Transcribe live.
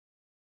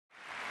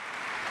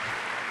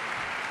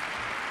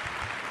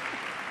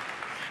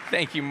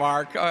Thank you,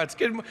 Mark. It's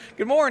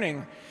good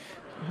morning.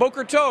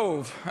 Boker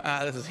Tov.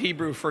 This is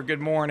Hebrew for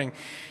good morning.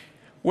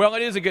 Well,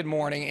 it is a good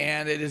morning,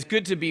 and it is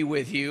good to be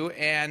with you.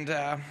 And,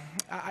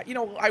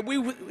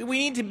 we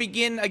need to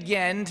begin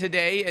again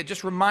today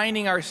just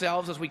reminding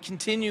ourselves as we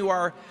continue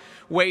our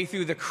way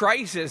through the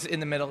crisis in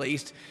the Middle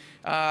East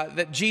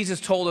that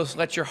Jesus told us,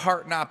 let your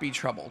heart not be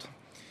troubled.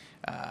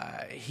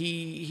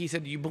 He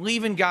said, you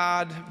believe in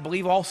God,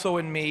 believe also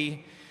in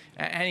me.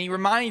 And he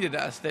reminded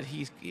us that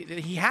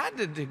he had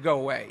to go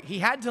away. He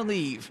had to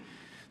leave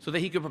so that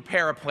he could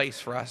prepare a place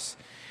for us,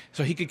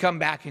 so he could come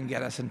back and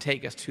get us and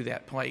take us to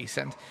that place.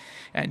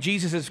 And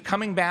Jesus is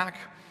coming back.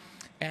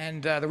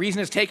 And the reason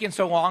it's taken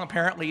so long,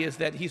 apparently, is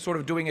that he's sort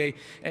of doing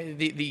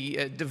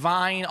the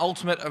divine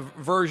ultimate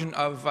version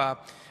of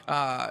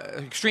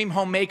Extreme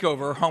Home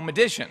Makeover, Home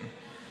Edition.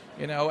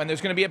 And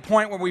there's going to be a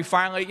point where we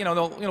finally, the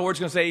Lord's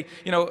going to say,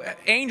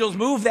 angels,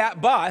 move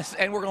that bus,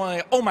 and we're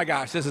going, oh my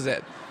gosh, this is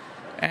it.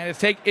 And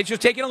it's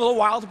just taking a little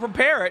while to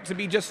prepare it to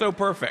be just so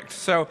perfect.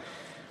 So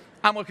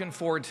I'm looking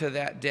forward to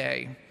that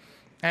day.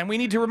 And we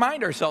need to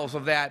remind ourselves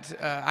of that,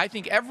 I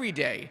think, every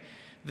day,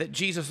 that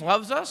Jesus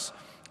loves us,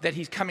 that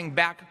he's coming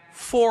back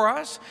for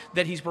us,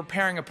 that he's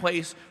preparing a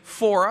place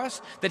for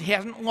us, that he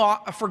hasn't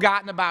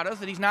forgotten about us,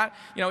 that he's not,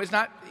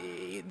 that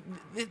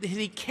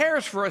he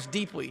cares for us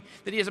deeply,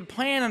 that he has a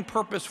plan and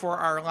purpose for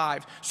our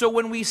lives. So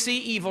when we see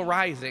evil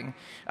rising,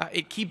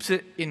 it keeps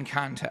it in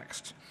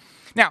context.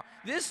 Now,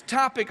 this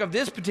topic of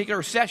this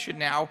particular session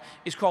now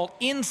is called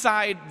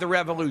Inside the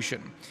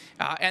Revolution.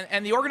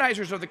 And the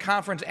organizers of the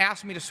conference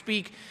asked me to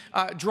speak,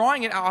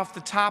 drawing it off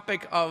the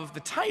topic of the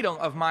title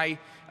of my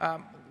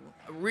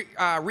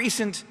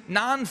recent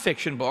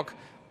nonfiction book,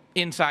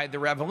 Inside the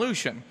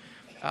Revolution.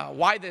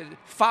 Why the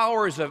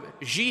followers of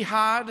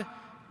Jihad,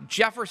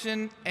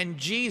 Jefferson, and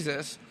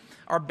Jesus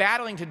are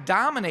battling to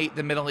dominate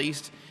the Middle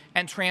East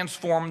and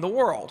transform the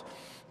world.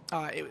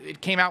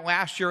 It came out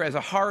last year as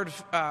a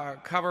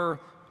hardcover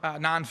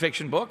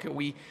nonfiction book.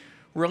 We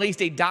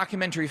released a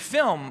documentary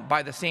film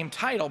by the same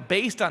title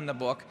based on the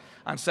book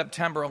on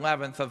September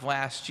 11th of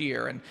last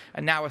year, and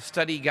now a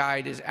study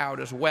guide is out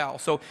as well.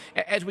 So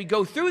as we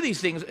go through these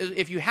things,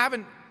 if you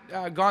haven't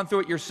gone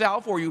through it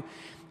yourself, or you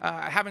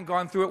haven't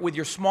gone through it with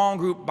your small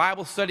group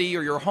Bible study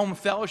or your home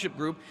fellowship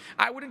group,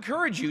 I would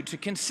encourage you to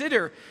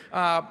consider,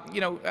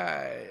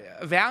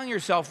 availing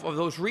yourself of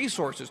those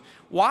resources.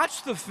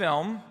 Watch the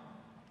film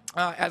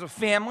as a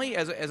family,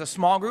 as a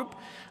small group,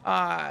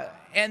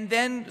 and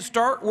then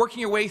start working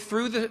your way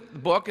through the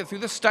book and through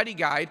the study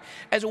guide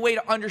as a way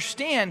to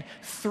understand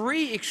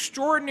three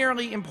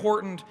extraordinarily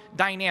important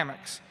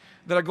dynamics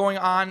that are going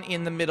on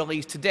in the Middle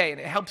East today, and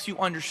it helps you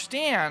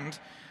understand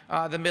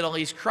the Middle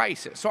East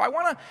crisis. So I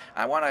want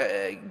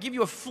to give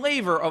you a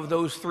flavor of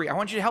those three. I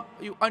want you to help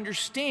you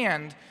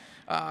understand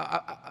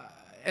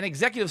an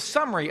executive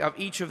summary of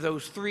each of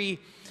those three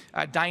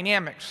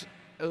dynamics,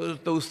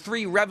 those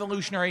three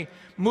revolutionary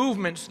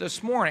movements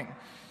this morning.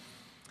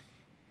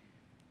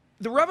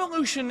 The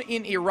revolution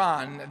in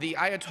Iran, the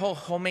Ayatollah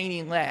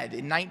Khomeini led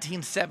in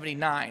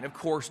 1979, of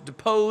course,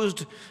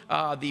 deposed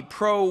the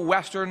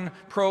pro-Western,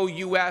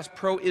 pro-U.S.,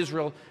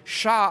 pro-Israel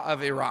Shah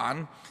of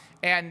Iran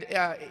and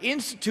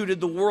instituted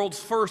the world's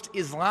first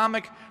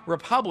Islamic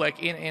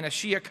republic in a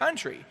Shia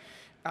country,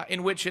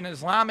 in which an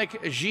Islamic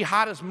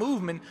jihadist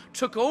movement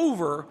took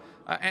over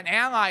an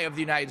ally of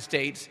the United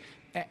States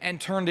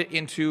and turned it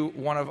into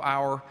one of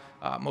our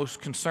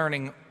most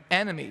concerning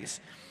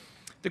enemies.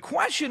 The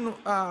question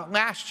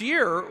last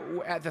year,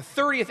 at the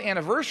 30th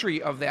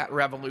anniversary of that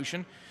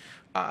revolution,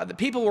 the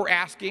people were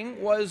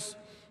asking was,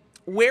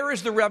 where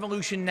is the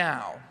revolution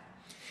now?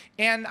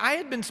 And I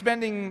had been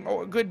spending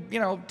a good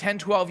 10,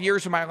 12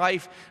 years of my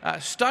life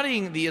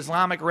studying the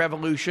Islamic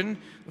Revolution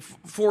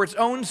for its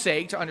own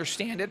sake, to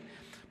understand it,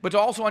 but to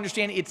also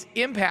understand its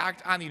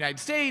impact on the United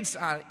States,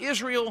 on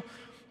Israel.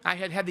 I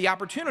had had the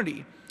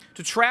opportunity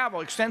to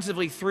travel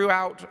extensively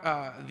throughout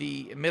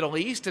the Middle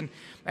East and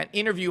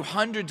interview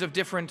hundreds of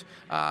different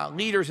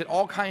leaders at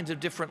all kinds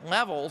of different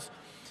levels.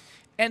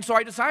 And so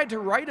I decided to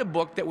write a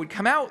book that would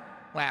come out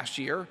last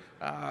year.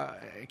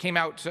 It came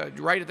out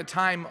right at the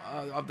time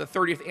of the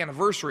 30th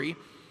anniversary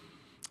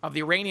of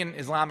the Iranian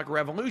Islamic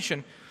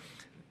Revolution,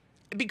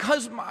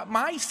 because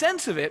my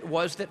sense of it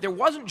was that there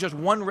wasn't just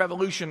one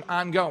revolution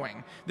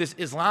ongoing, this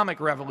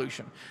Islamic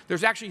revolution.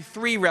 There's actually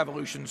three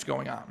revolutions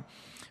going on.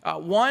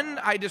 One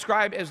I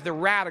describe as the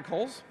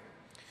radicals,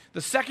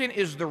 the second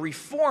is the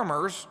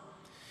reformers,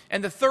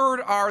 and the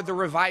third are the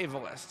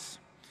revivalists.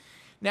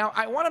 Now,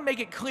 I want to make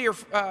it clear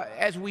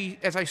as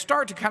I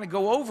start to kind of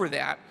go over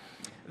that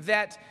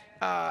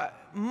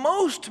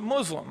most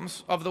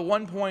Muslims of the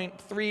 1.3,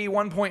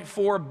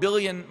 1.4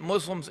 billion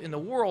Muslims in the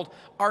world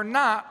are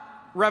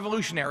not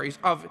revolutionaries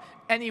of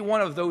any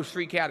one of those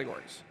three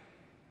categories.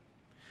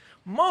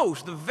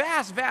 The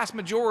vast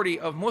majority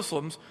of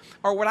Muslims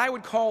are what I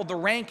would call the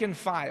rank and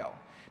file,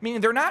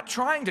 meaning they're not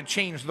trying to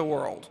change the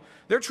world.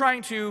 They're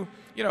trying to,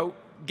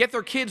 get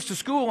their kids to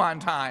school on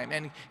time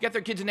and get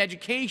their kids an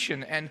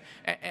education and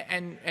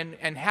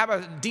have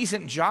a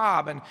decent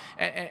job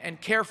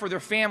and care for their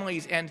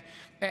families and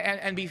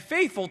be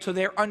faithful to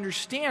their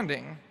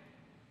understanding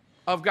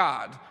of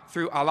God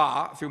through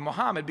Allah, through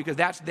Muhammad, because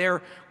that's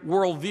their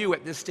worldview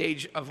at this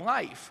stage of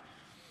life.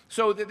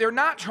 So they're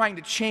not trying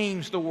to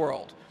change the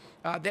world.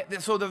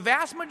 So the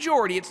vast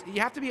majority,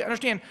 you have to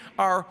understand,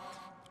 are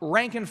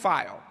rank and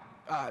file,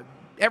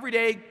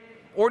 everyday,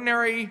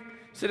 ordinary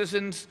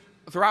citizens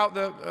throughout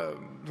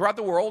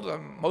the world,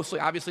 mostly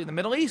obviously in the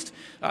Middle East.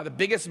 The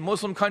biggest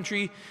Muslim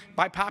country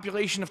by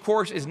population, of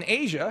course, is in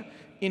Asia,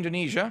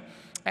 Indonesia,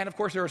 and of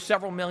course there are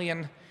several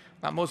million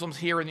Muslims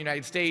here in the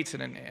United States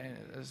and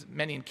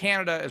many in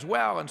Canada as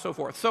well, and so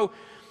forth. So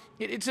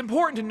it's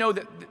important to know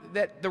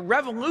that the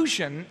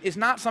revolution is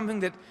not something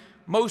that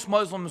most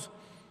Muslims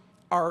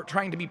are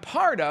trying to be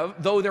part of,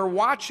 though they're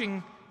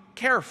watching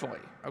carefully.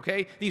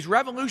 Okay, these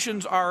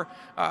revolutions are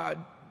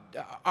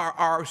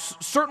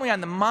certainly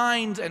on the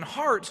minds and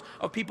hearts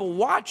of people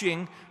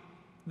watching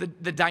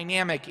the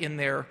dynamic in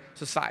their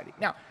society.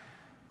 Now,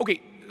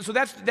 okay, so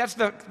that's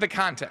the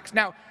context.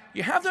 Now,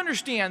 you have to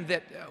understand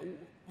that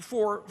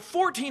for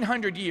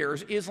 1,400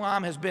 years,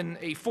 Islam has been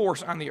a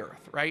force on the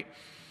earth, right?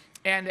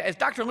 And as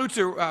Dr.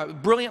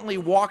 Lutzer brilliantly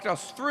walked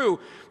us through,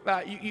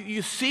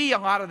 you see a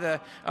lot of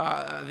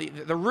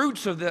the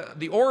roots of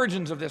the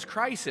origins of this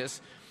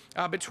crisis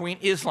between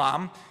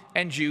Islam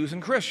and Jews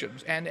and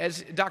Christians. And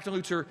as Dr.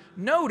 Lutzer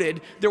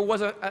noted, there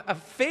was a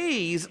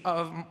phase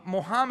of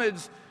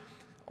Muhammad's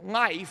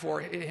life,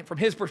 or from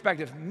his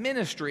perspective,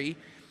 ministry,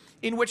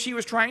 in which he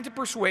was trying to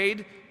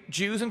persuade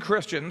Jews and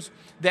Christians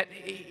that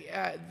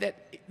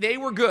they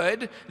were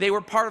good, they were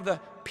part of the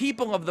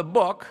people of the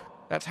book.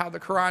 That's how the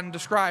Quran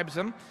describes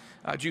them,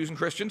 Jews and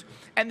Christians,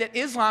 and that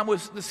Islam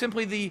was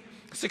simply the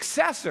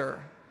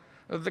successor,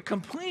 the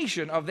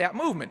completion of that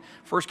movement.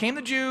 First came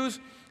the Jews,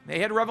 they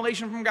had a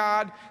revelation from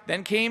God,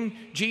 then came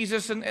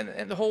Jesus and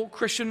the whole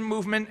Christian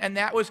movement, and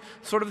that was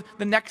sort of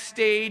the next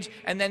stage,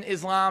 and then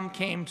Islam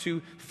came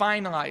to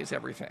finalize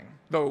everything,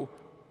 though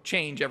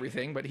change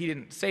everything, but he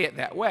didn't say it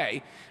that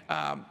way.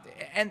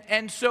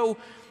 And so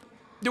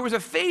there was a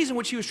phase in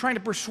which he was trying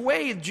to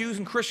persuade Jews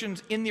and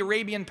Christians in the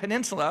Arabian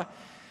Peninsula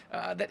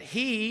that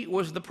he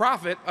was the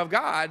prophet of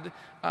God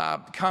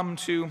come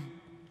to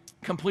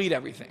complete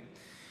everything.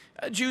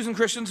 Jews and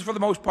Christians, for the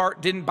most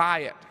part, didn't buy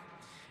it.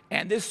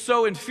 And this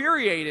so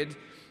infuriated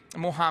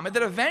Muhammad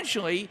that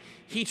eventually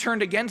he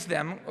turned against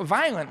them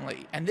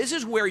violently. And this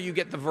is where you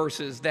get the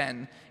verses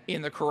then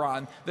in the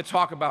Quran that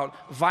talk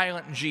about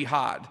violent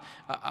jihad,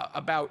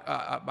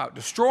 about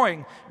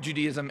destroying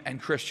Judaism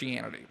and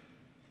Christianity.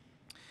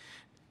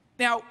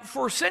 Now,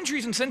 for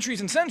centuries and centuries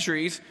and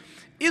centuries,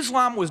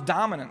 Islam was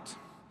dominant.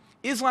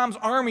 Islam's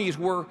armies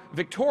were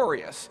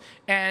victorious,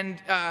 and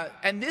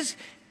this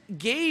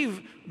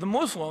gave the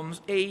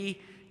Muslims a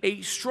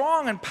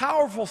strong and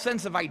powerful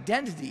sense of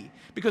identity,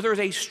 because there was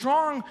a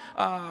strong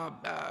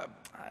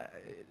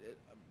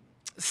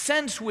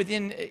sense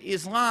within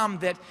Islam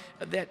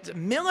that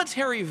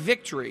military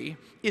victory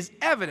is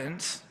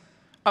evidence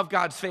of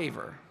God's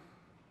favor.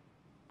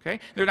 Okay,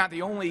 they're not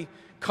the only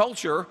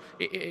culture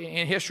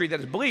in history that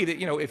has believed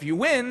that, if you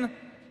win,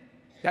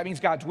 that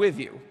means God's with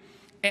you.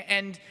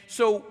 And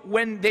so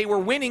when they were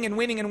winning and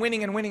winning and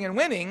winning and winning and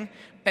winning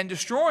and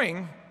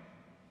destroying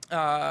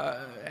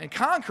and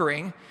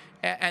conquering,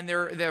 and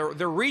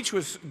their reach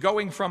was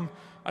going from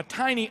a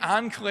tiny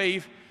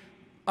enclave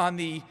on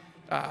the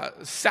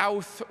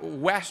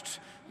southwest,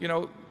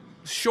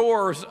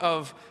 shores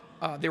of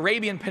the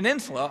Arabian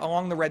Peninsula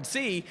along the Red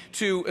Sea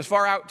to as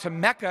far out to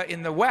Mecca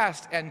in the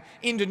west and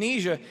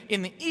Indonesia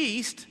in the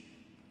east,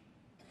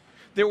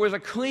 there was a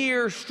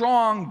clear,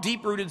 strong,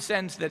 deep-rooted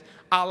sense that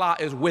Allah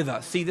is with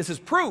us. See, this is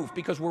proof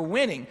because we're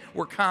winning,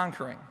 we're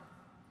conquering.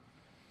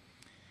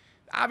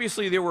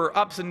 Obviously, there were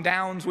ups and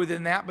downs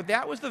within that, but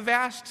that was the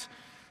vast,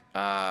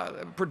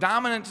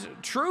 predominant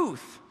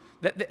truth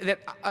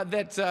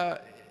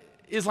that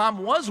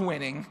Islam was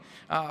winning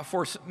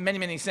for many,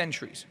 many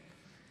centuries.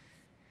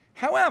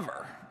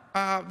 However,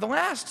 the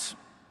last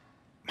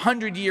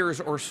 100 years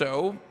or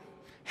so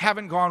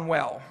haven't gone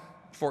well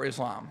for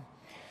Islam.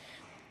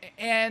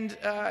 And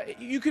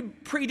you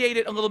could predate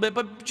it a little bit,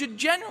 but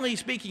generally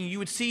speaking, you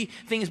would see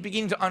things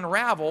beginning to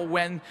unravel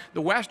when the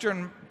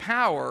Western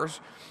powers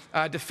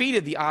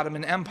defeated the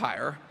Ottoman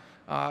Empire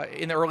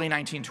in the early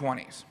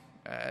 1920s,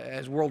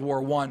 as World War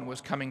I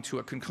was coming to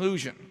a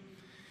conclusion.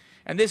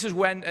 And this is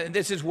what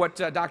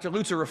Dr.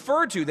 Lutzer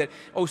referred to, that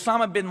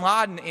Osama bin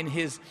Laden in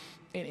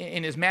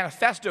his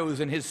manifestos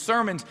and his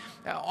sermons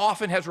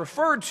often has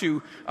referred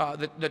to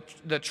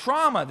the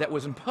trauma that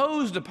was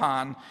imposed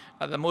upon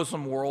the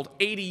Muslim world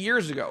 80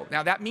 years ago.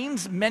 Now, that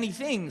means many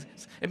things.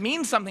 It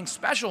means something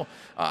special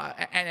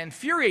and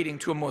infuriating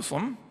to a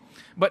Muslim,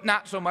 but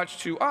not so much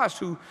to us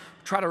who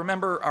try to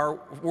remember our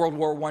World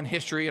War I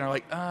history and are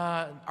like,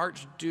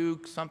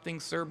 Archduke, something,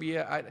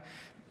 Serbia,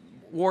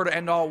 war to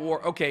end all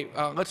war. Okay,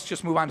 let's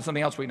just move on to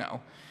something else we know.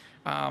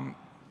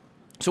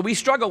 So we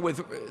struggle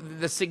with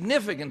the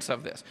significance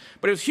of this,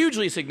 but it was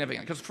hugely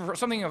significant because for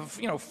something of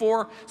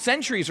 4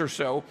 centuries or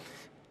so,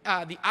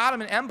 the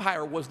Ottoman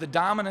Empire was the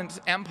dominant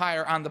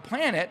empire on the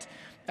planet,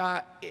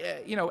 and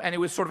it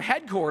was sort of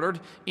headquartered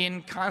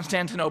in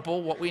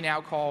Constantinople, what we now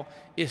call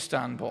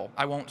Istanbul.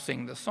 I won't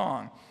sing the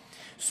song.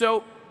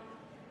 So,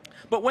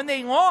 but when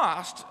they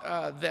lost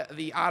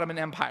the Ottoman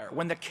Empire,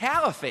 when the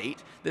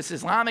Caliphate, this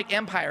Islamic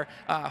empire,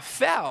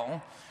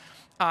 fell,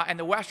 and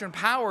the Western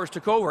powers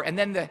took over, and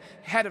then the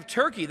head of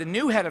Turkey, the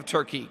new head of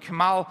Turkey,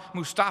 Kemal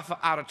Mustafa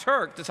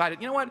Ataturk,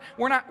 decided, you know what,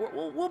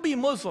 we'll be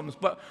Muslims,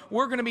 but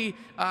we're going to be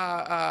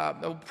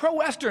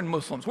pro-Western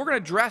Muslims. We're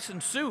going to dress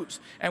in suits,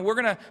 and we're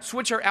going to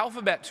switch our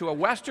alphabet to a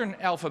Western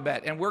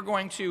alphabet, and we're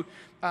going to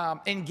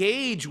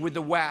engage with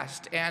the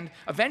West, and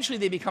eventually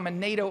they become a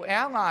NATO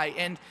ally,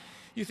 and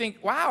you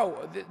think,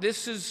 wow,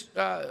 this is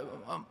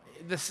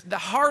the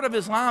heart of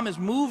Islam is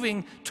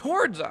moving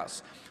towards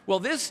us. Well,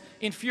 this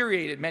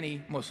infuriated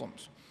many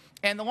Muslims.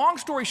 And the long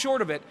story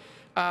short of it,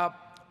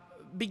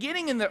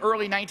 beginning in the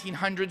early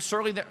 1900s,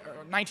 certainly the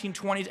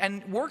 1920s,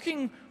 and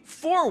working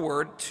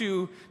forward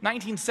to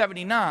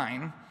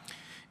 1979,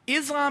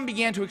 Islam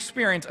began to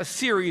experience a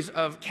series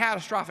of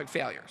catastrophic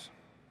failures.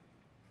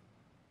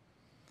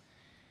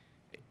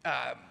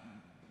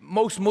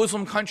 Most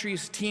Muslim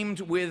countries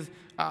teamed with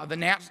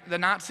the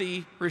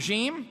Nazi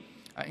regime,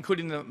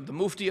 including the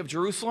Mufti of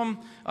Jerusalem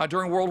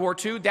during World War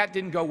II. That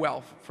didn't go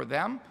well for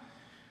them.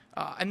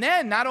 And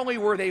then not only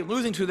were they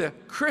losing to the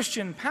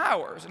Christian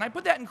powers, and I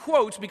put that in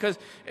quotes because,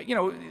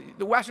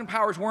 the Western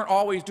powers weren't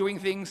always doing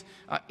things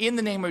in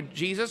the name of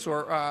Jesus,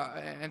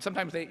 and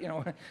sometimes they,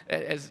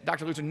 as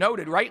Dr. Luther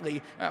noted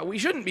rightly, we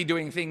shouldn't be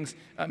doing things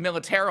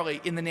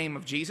militarily in the name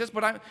of Jesus.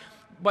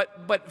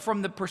 But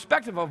from the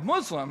perspective of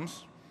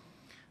Muslims,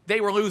 they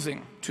were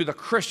losing to the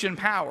Christian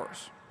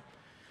powers.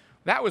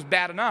 That was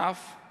bad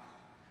enough.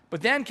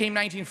 But then came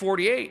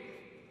 1948,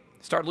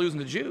 started losing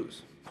to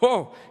Jews.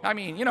 Whoa, I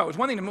mean, it's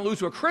one thing to lose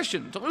to a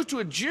Christian. To lose to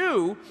a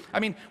Jew,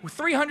 with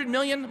 300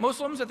 million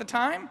Muslims at the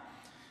time,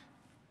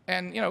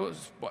 and, it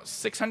was,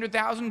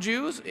 600,000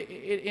 Jews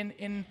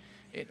in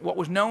what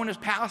was known as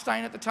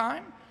Palestine at the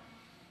time?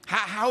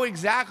 How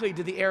exactly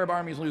did the Arab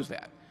armies lose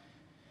that?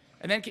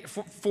 And then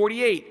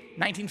 48,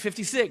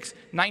 1956,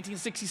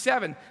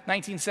 1967,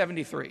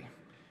 1973.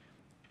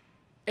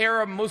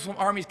 Arab Muslim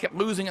armies kept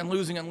losing and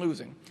losing and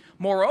losing.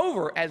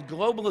 Moreover, as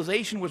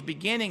globalization was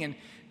beginning and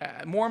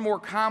more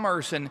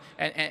commerce and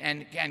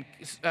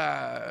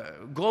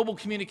global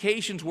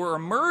communications were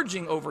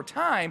emerging over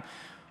time,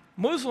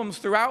 Muslims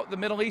throughout the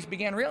Middle East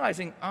began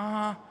realizing,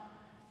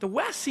 the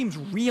West seems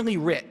really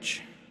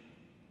rich.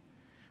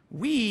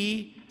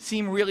 We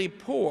seem really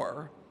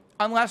poor,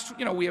 unless,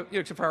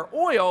 except for our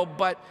oil,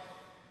 but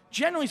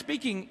generally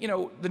speaking,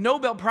 the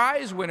Nobel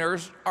Prize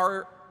winners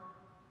are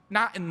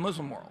not in the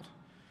Muslim world.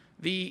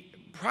 The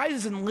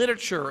prizes in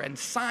literature and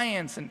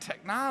science and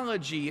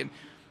technology, and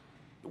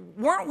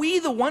weren't we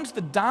the ones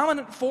the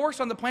dominant force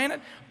on the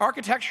planet?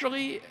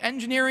 Architecturally,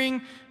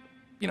 engineering,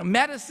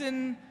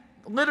 medicine,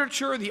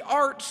 literature, the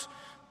arts,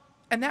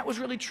 and that was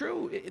really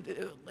true.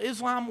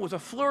 Islam was a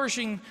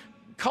flourishing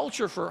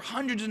culture for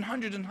hundreds and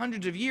hundreds and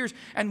hundreds of years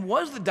and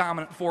was the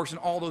dominant force in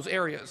all those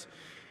areas.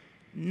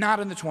 Not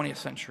in the 20th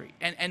century.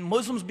 And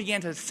Muslims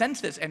began to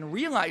sense this and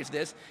realize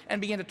this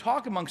and began to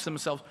talk amongst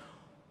themselves.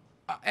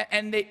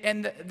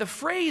 The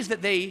phrase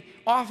that they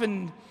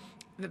often,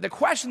 the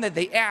question that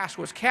they asked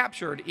was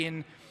captured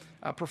in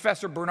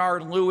Professor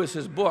Bernard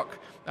Lewis's book,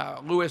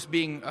 Lewis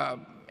being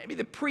maybe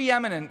the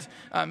preeminent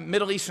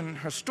Middle Eastern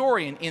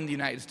historian in the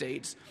United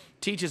States,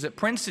 teaches at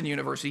Princeton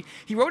University.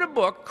 He wrote a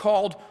book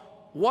called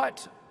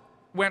What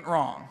Went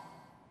Wrong?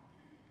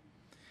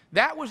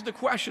 That was the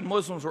question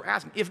Muslims were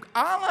asking. If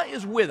Allah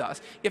is with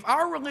us, if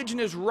our religion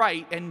is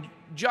right and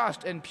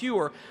just and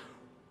pure,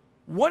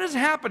 what is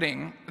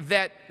happening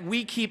that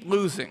we keep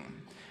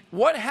losing?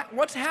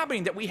 What's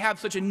happening that we have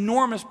such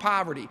enormous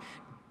poverty,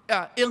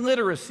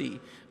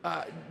 illiteracy,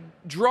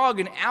 drug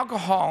and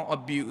alcohol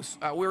abuse?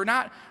 We're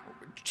not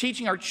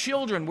teaching our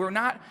children. We're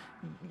not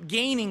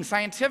gaining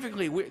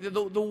scientifically.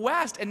 The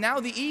West and now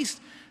the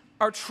East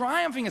are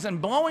triumphing us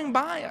and blowing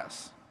by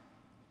us.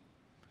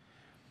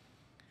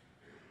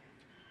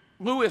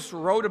 Lewis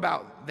wrote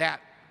about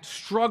that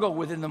struggle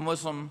within the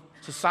Muslim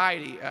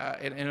society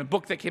in a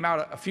book that came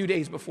out a few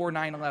days before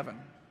 9/11,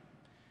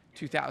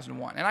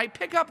 2001. And I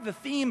pick up the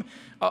theme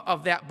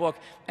of that book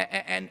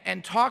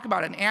and talk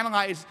about it and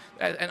analyze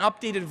an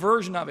updated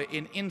version of it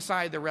in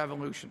Inside the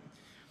Revolution.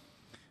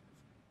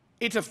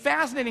 It's a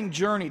fascinating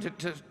journey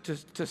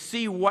to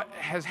see what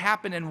has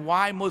happened and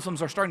why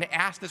Muslims are starting to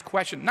ask this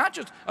question, not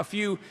just a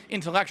few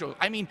intellectuals.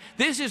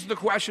 This is the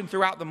question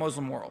throughout the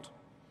Muslim world.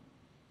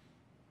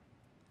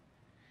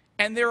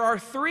 And there are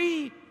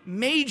three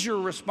major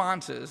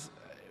responses,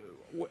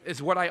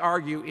 is what I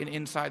argue in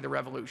Inside the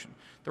Revolution.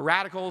 The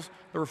radicals,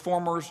 the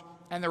reformers,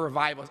 and the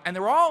revivalists. And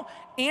they're all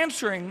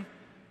answering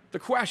the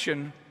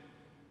question,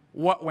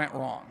 what went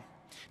wrong?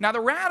 Now,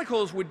 the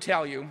radicals would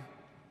tell you,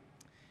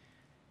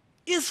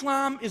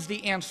 Islam is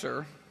the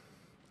answer,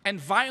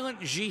 and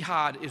violent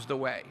jihad is the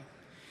way.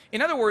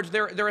 In other words,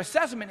 their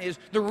assessment is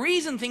the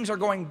reason things are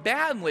going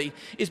badly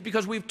is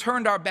because we've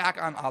turned our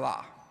back on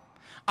Allah.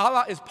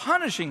 Allah is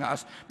punishing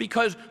us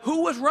because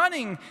who was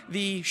running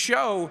the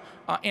show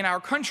in our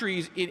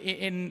countries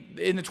in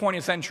the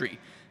 20th century?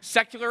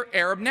 Secular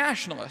Arab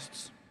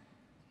nationalists.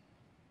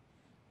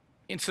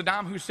 In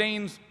Saddam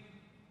Hussein's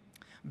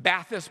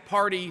Ba'athist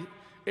Party,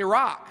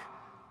 Iraq,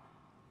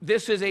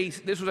 this was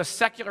a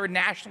secular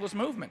nationalist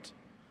movement.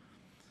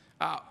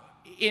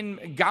 In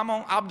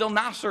Gamal Abdel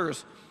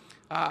Nasser's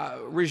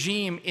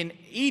regime in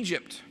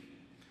Egypt,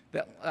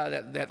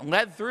 that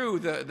led through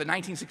the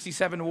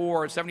 1967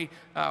 war,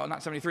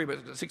 not 73,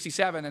 but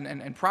 67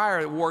 and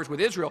prior wars with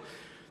Israel,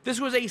 this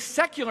was a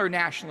secular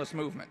nationalist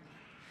movement.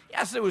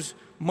 Yes, it was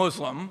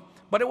Muslim,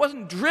 but it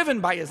wasn't driven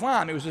by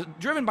Islam. It was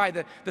driven by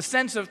the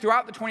sense of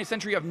throughout the 20th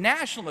century of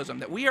nationalism,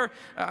 that we are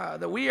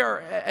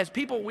as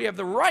people, we have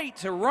the right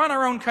to run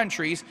our own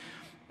countries,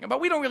 but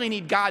we don't really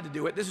need God to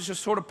do it. This is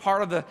just sort of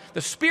part of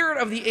the spirit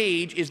of the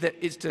age is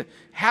to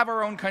have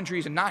our own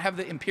countries and not have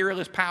the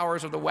imperialist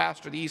powers of the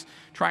West or the East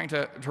trying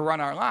to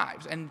run our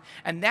lives. And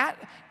that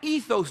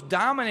ethos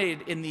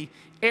dominated in the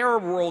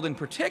Arab world in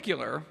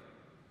particular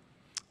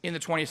in the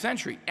 20th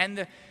century. And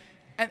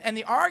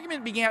the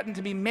argument began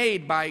to be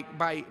made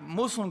by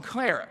Muslim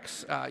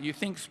clerics. You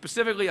think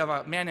specifically of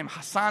a man named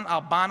Hassan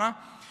al-Banna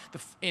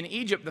in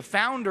Egypt, the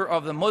founder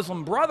of the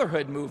Muslim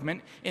Brotherhood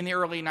movement in the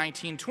early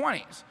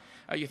 1920s.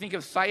 You think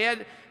of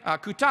Syed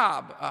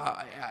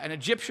Qutb, an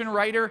Egyptian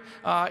writer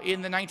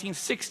in the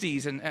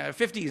 1960s and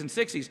 50s and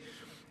 60s.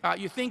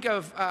 You think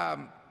of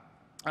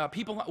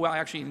people, well,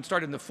 actually, he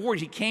started in the 40s.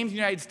 He came to the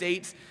United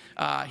States.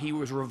 He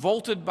was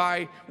revolted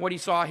by what he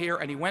saw here,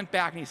 and he went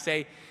back and he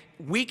said,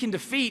 we can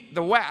defeat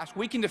the West,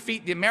 we can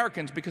defeat the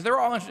Americans because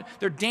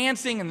they're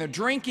dancing and they're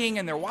drinking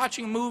and they're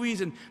watching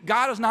movies, and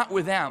God is not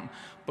with them.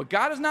 But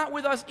God is not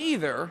with us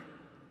either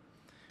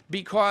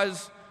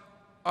because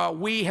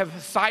we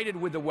have sided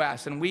with the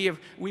West, and we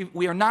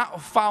are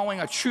not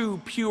following a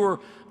true, pure,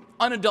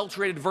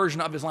 unadulterated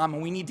version of Islam,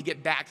 and we need to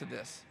get back to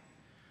this.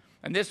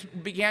 And this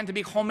began to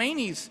be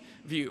Khomeini's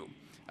view.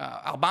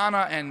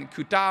 Al-Banna and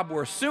Qutb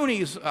were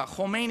Sunnis.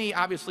 Khomeini,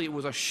 obviously,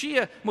 was a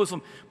Shia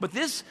Muslim. But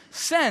this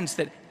sense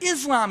that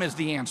Islam is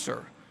the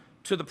answer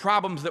to the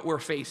problems that we're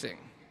facing,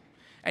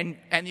 and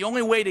the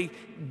only way to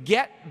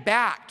get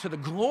back to the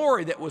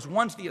glory that was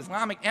once the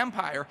Islamic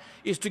Empire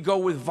is to go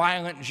with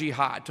violent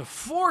jihad, to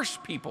force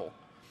people,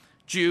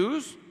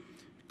 Jews,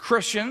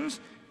 Christians,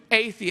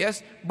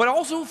 atheists, but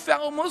also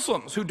fellow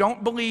Muslims who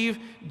don't believe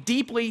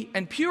deeply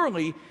and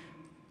purely,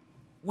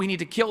 we need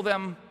to kill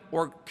them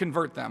or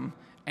convert them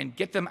and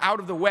get them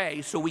out of the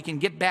way so we can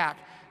get back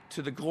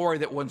to the glory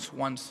that was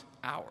once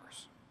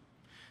ours.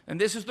 And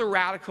this is the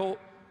radical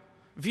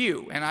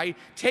view. And I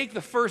take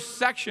the first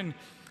section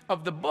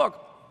of the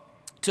book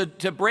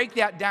to break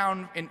that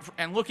down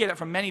and look at it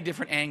from many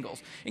different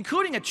angles,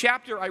 including a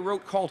chapter I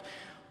wrote called,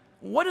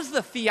 What is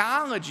the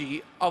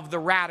theology of the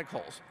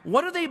radicals?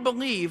 What do they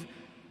believe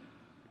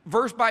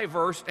verse by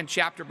verse and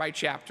chapter by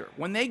chapter?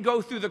 When they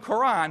go through the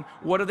Quran,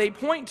 what do they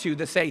point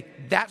to say,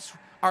 that's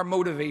our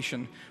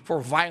motivation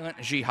for violent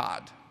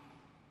jihad?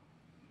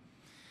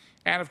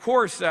 And of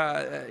course,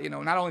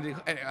 not only did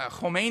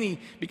Khomeini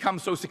become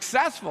so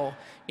successful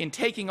in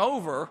taking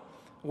over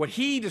what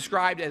he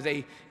described as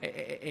a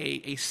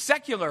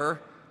secular,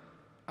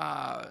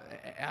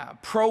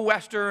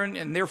 pro-Western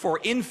and therefore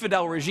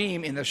infidel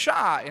regime in the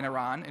Shah in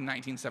Iran in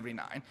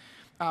 1979,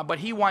 but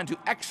he wanted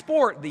to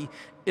export the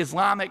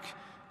Islamic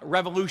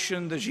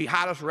revolution, the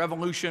jihadist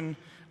revolution,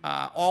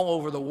 all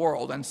over the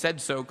world, and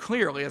said so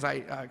clearly, as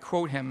I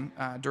quote him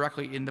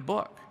directly in the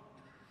book.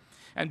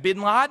 And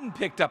bin Laden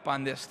picked up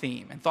on this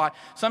theme and thought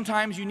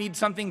sometimes you need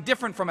something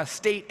different from a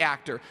state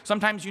actor.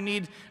 Sometimes you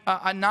need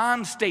a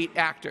non-state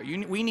actor.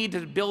 We need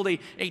to build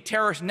a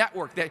terrorist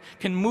network that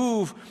can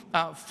move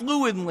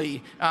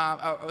fluidly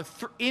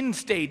in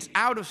states,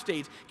 out of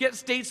states, get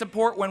state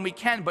support when we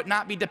can, but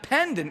not be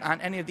dependent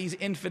on any of these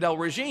infidel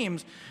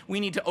regimes.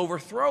 We need to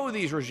overthrow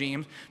these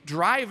regimes,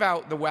 drive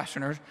out the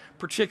Westerners,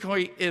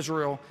 particularly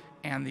Israel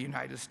and the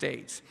United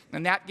States.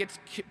 And that gets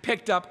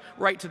picked up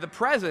right to the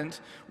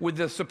present with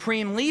the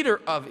supreme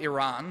leader of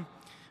Iran,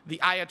 the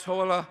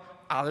Ayatollah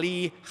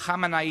Ali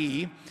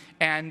Khamenei,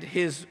 and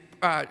his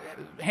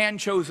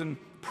hand-chosen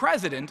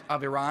president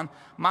of Iran,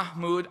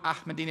 Mahmoud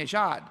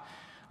Ahmadinejad.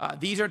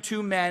 These are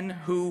two men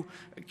who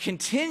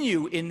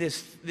continue in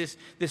this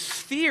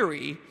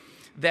theory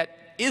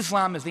that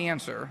Islam is the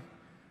answer,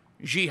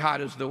 jihad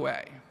is the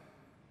way.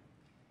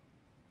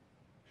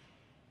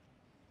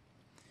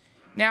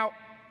 Now,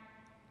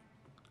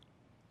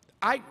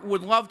 I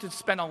would love to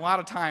spend a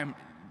lot of time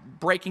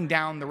breaking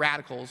down the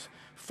radicals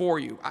for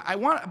you. I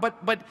want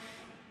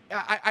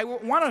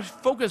to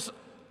focus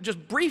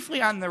just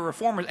briefly on the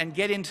reformers and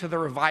get into the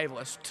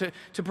revivalists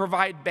to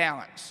provide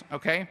balance,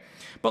 okay?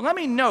 But let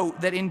me note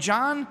that in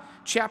John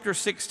chapter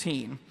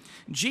 16,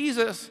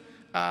 Jesus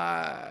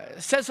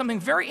says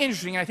something very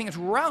interesting, and I think it's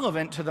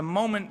relevant to the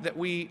moment that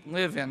we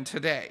live in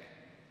today.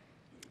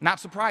 Not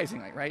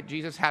surprisingly, right?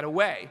 Jesus had a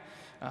way,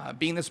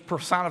 being this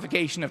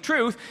personification of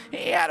truth,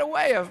 he had a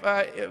way of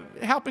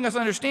helping us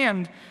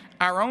understand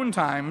our own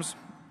times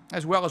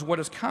as well as what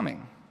is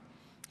coming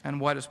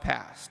and what is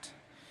past.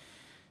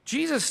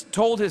 Jesus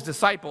told his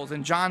disciples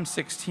in John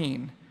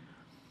 16,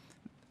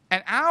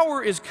 "An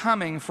hour is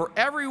coming for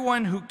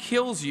everyone who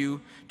kills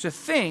you to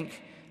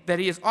think that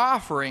he is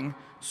offering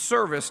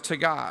service to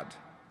God."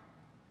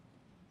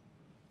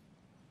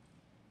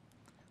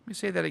 Let me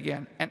say that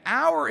again. An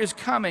hour is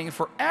coming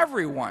for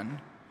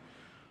everyone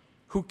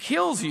who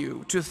kills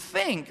you to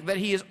think that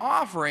he is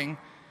offering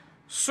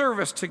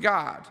service to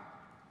God.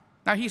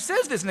 Now, he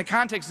says this in the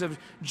context of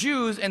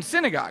Jews and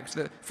synagogues.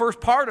 The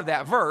first part of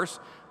that verse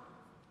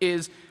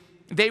is,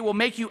 "They will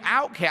make you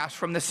outcasts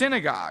from the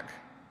synagogue,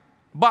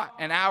 but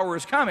an hour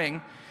is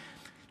coming."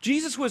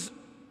 Jesus was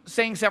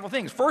saying several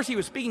things. First, he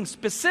was speaking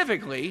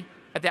specifically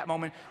at that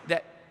moment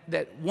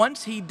that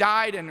once he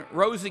died and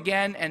rose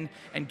again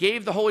and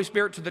gave the Holy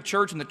Spirit to the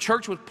church, and the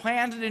church was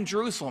planted in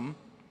Jerusalem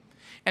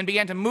and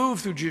began to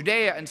move through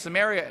Judea and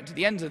Samaria to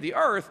the ends of the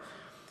earth,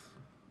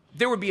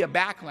 there would be a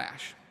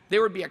backlash.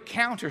 There would be a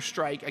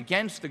counterstrike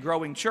against the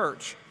growing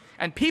church.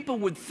 And people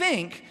would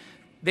think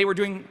they were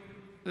doing,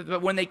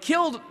 when they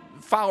killed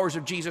followers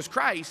of Jesus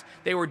Christ,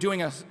 they were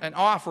doing an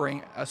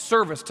offering, a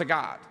service to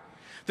God.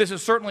 This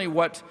is certainly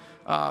what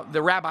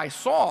the Rabbi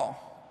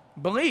Saul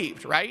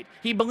believed, right?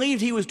 He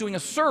believed he was doing a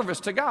service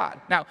to God.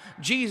 Now,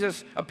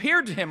 Jesus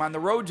appeared to him on the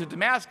road to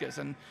Damascus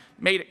and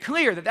made it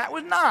clear that that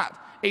was not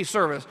a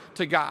service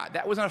to God.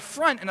 That was an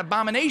affront, an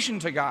abomination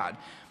to God.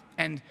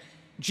 And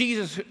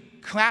Jesus,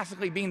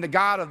 classically being the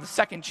God of the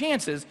second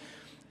chances,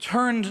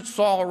 turned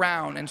Saul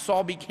around, and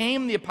Saul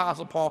became the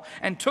Apostle Paul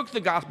and took the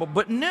gospel,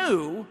 but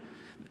knew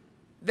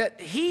that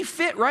he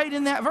fit right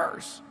in that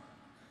verse.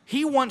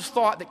 He once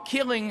thought that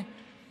killing,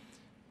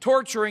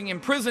 torturing,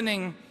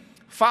 imprisoning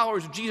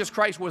followers of Jesus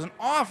Christ was an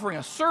offering,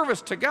 a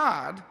service to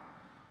God,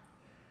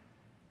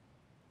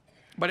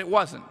 but it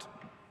wasn't.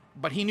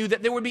 But he knew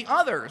that there would be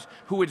others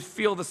who would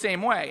feel the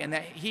same way, and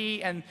that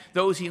he and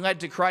those he led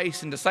to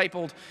Christ and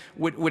discipled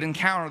would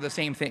encounter the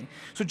same thing.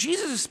 So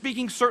Jesus is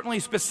speaking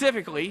certainly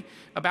specifically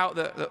about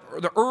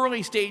the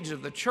early stages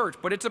of the church,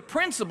 but it's a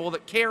principle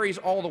that carries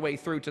all the way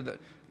through to the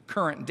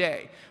current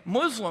day.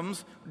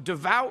 Muslims,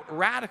 devout,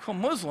 radical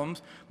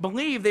Muslims,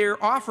 believe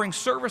they're offering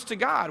service to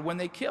God when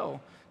they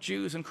kill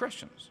Jews and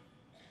Christians.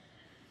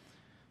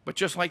 But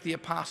just like the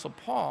Apostle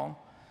Paul,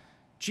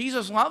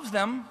 Jesus loves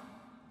them,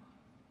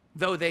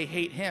 though they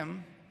hate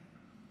him.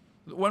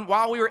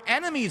 While we were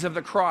enemies of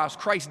the cross,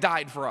 Christ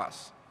died for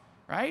us,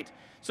 right?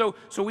 So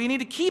we need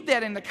to keep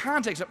that in the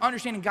context of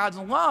understanding God's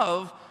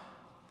love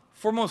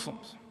for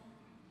Muslims,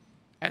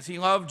 as he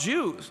loved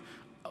Jews.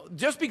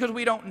 Just because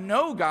we don't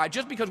know God,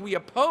 just because we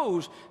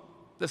oppose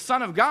the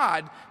Son of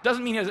God,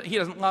 doesn't mean he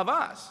doesn't love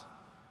us.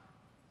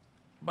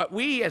 But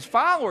we, as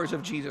followers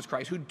of Jesus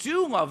Christ, who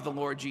do love the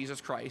Lord Jesus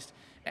Christ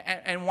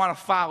and want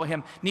to follow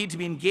him, need to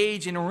be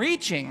engaged in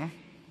reaching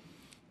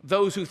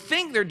those who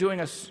think they're doing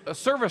a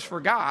service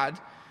for God,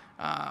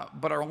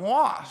 but are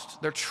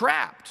lost. They're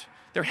trapped.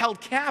 They're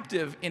held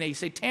captive in a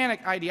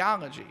satanic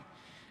ideology,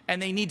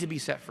 and they need to be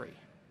set free.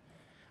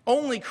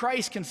 Only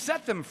Christ can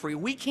set them free.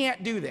 We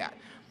can't do that.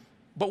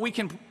 But we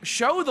can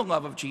show the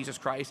love of Jesus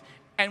Christ,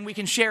 and we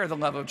can share the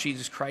love of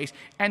Jesus Christ,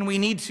 and we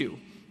need to,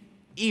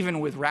 even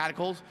with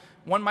radicals.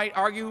 One might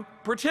argue,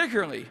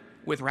 particularly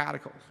with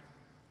radicals.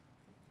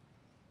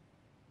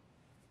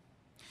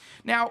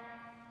 Now,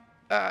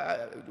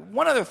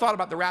 one other thought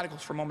about the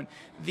radicals for a moment.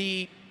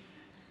 The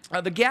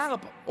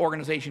Gallup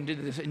organization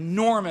did this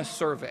enormous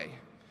survey.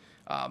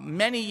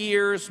 Many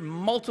years,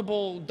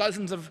 multiple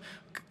dozens of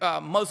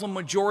Muslim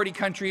majority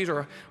countries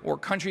or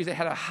countries that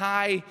had a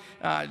high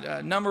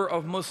number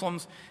of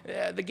Muslims.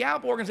 The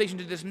Gallup organization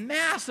did this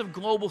massive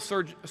global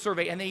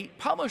survey, and they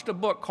published a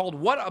book called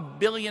What a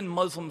Billion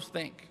Muslims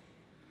Think.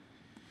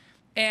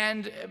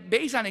 And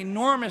based on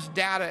enormous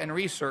data and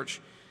research,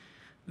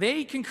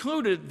 they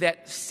concluded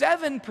that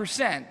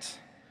 7%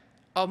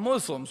 of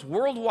Muslims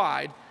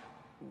worldwide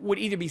would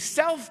either be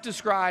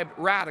self-described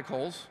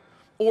radicals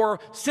or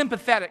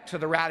sympathetic to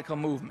the radical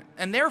movement.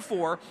 And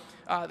therefore,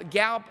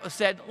 Gallup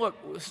said, look,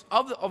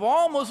 of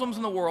all Muslims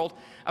in the world,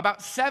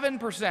 about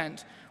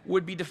 7%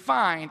 would be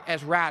defined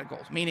as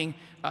radicals, meaning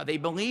they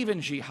believe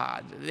in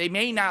jihad. They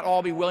may not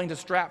all be willing to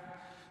strap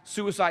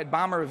suicide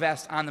bomber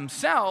vests on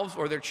themselves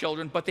or their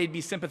children, but they'd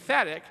be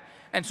sympathetic,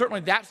 and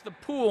certainly that's the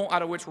pool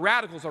out of which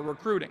radicals are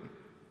recruiting.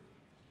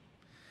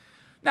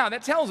 Now,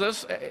 that tells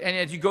us, and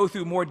as you go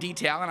through more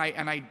detail, and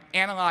I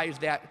analyze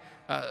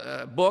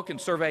that book and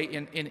survey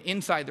in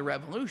Inside the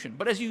Revolution,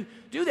 but as you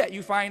do that,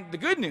 you find the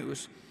good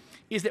news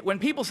is that when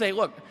people say,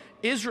 look,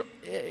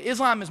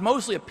 Islam is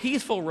mostly a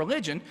peaceful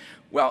religion,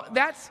 well,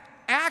 that's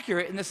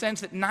accurate in the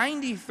sense that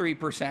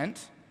 93%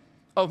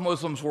 of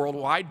Muslims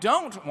worldwide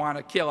don't want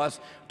to kill us,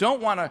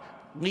 don't want to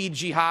lead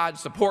jihad,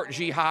 support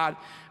jihad.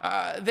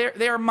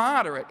 They're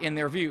moderate in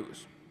their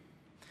views.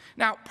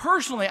 Now,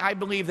 personally, I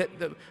believe that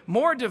the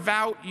more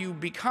devout you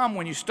become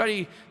when you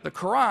study the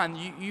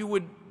Quran, you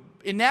would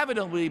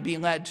inevitably be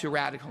led to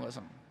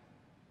radicalism.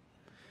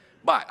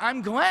 But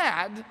I'm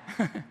glad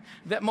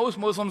that most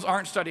Muslims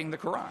aren't studying the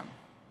Quran.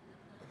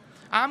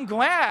 I'm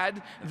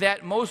glad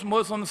that most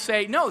Muslims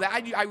say, no, that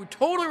I would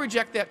totally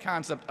reject that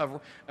concept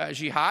of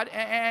jihad,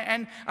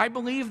 and I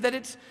believe that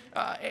it's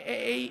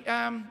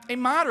a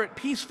moderate,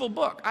 peaceful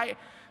book.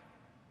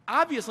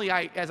 Obviously,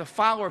 as a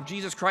follower of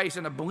Jesus Christ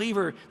and a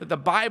believer that the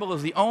Bible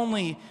is the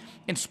only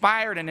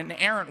inspired and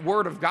inerrant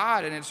word of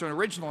God and it's an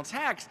original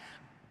text,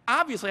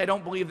 obviously I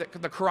don't believe that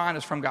the Quran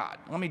is from God.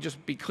 Let me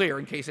just be clear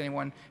in case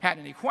anyone had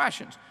any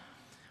questions.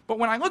 But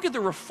when I look at the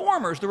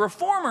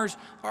reformers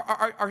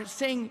are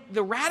saying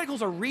the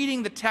radicals are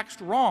reading the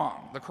text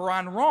wrong, the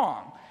Quran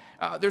wrong.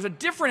 There's a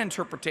different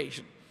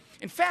interpretation.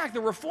 In fact,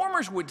 the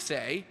reformers would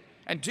say,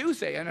 and do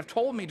say, and have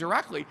told me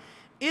directly,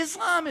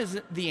 Islam is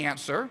the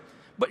answer,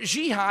 but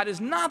jihad is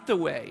not the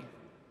way.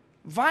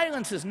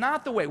 Violence is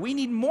not the way. We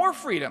need more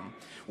freedom.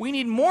 We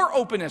need more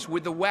openness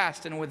with the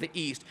West and with the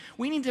East.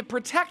 We need to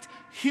protect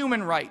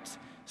human rights,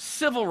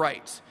 civil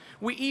rights.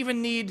 We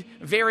even need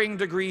varying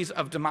degrees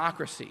of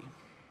democracy.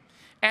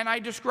 And I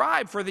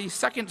describe for the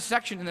second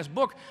section in this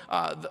book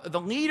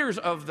the leaders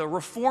of the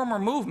reformer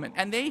movement.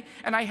 And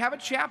I have a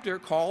chapter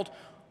called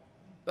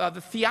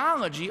The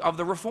Theology of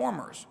the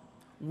Reformers.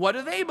 What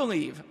do they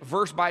believe,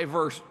 verse by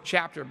verse,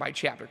 chapter by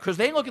chapter? Because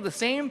they look at the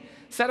same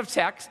set of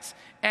texts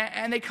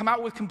and they come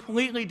out with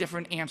completely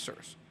different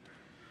answers.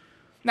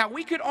 Now,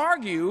 we could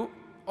argue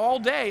all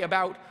day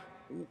about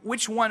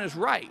which one is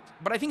right,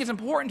 but I think it's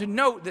important to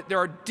note that there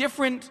are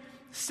different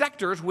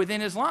sectors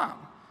within Islam.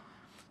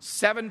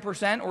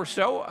 7% or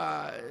so,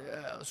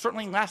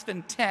 certainly less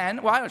than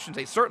 10. Well, I shouldn't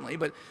say certainly,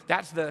 but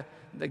that's the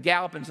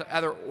Gallup and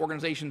other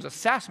organizations'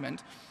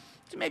 assessment.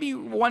 So maybe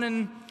 1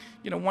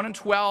 in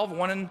 12,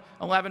 1 in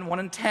 11, 1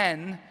 in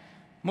 10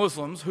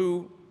 Muslims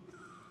who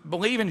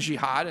believe in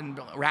jihad and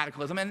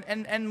radicalism,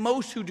 and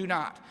most who do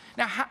not.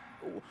 Now,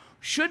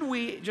 should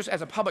we, just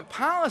as a public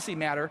policy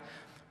matter,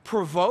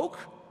 provoke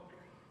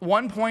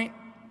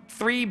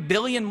 1.3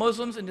 billion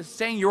Muslims into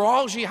saying you're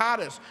all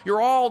jihadists,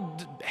 you're all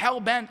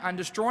hell-bent on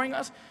destroying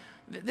us?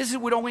 This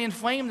would only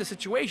inflame the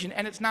situation,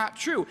 and it's not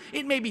true.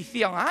 It may be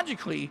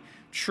theologically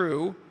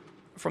true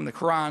from the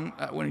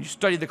Quran when you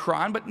study the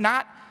Quran,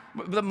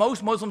 but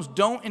most Muslims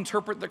don't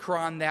interpret the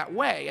Quran that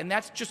way, and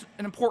that's just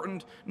an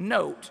important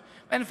note.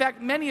 And in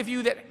fact, many of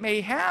you that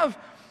may have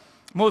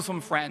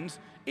Muslim friends,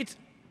 it's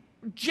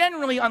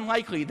generally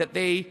unlikely that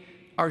they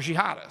are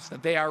jihadists,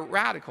 that they are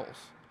radicals.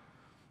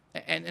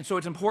 And so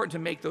it's important to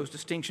make those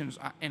distinctions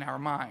in our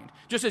mind.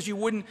 Just as you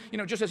wouldn't,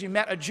 just as you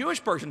met a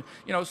Jewish person,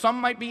 some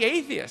might be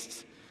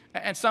atheists,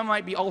 and some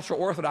might be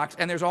ultra-Orthodox,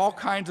 and there's all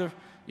kinds of,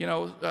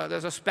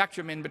 there's a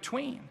spectrum in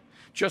between.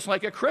 Just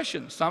like a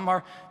Christian, some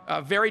are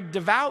very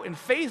devout and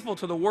faithful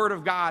to the Word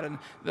of God and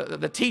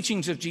the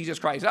teachings of Jesus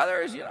Christ.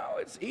 Others,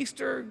 it's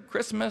Easter,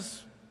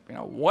 Christmas,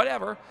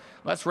 whatever.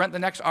 Let's rent the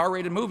next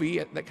R-rated movie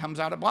that comes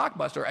out at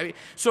Blockbuster.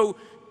 So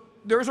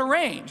there's a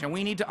range, and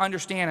we need to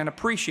understand and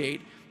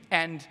appreciate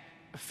and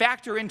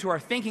factor into our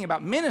thinking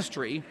about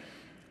ministry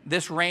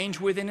this range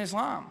within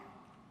Islam.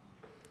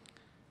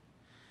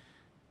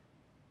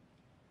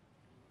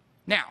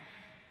 Now,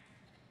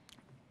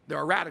 there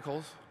are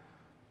radicals,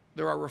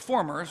 there are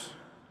reformers,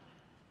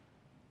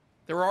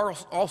 there are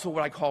also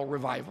what I call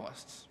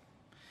revivalists.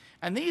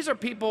 And these are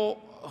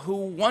people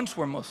who once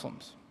were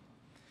Muslims,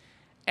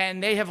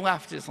 and they have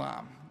left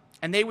Islam.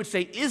 And they would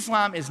say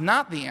Islam is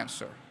not the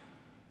answer.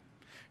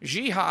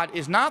 Jihad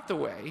is not the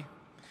way.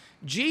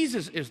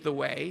 Jesus is the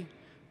way,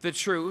 the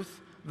truth,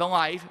 the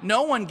life.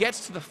 No one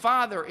gets to the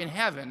Father in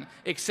heaven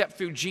except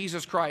through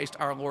Jesus Christ,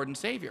 our Lord and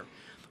Savior.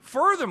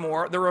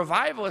 Furthermore, the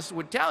revivalists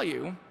would tell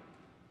you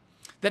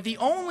that the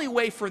only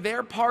way for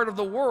their part of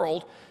the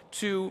world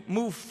to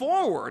move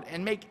forward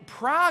and make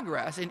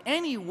progress in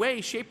any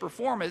way, shape, or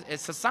form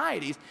as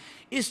societies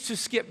is to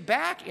skip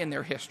back in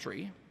their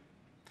history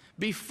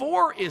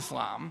before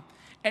Islam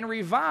and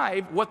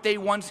revive what they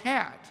once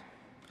had.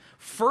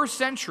 First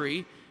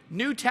century,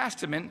 New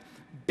Testament,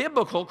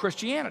 biblical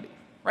Christianity,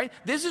 right?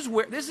 This is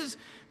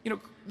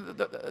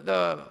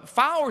the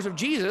followers of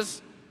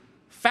Jesus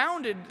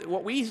founded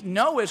what we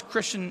know as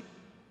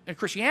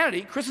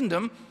Christianity,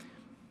 Christendom,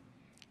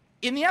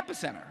 in the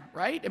epicenter,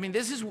 right?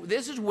 This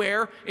is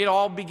where it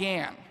all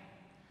began.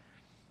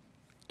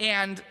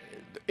 And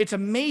it's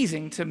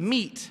amazing to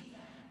meet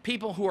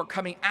people who are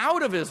coming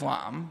out of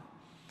Islam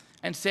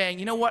and saying,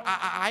 you know what,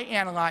 I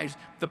analyze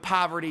the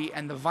poverty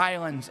and the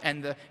violence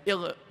and the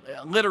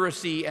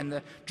illiteracy and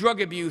the drug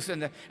abuse,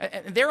 and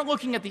they're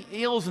looking at the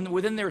ills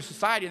within their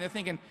society, and they're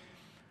thinking,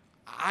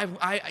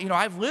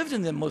 I've lived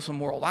in the Muslim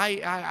world.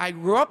 I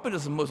grew up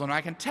as a Muslim, and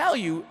I can tell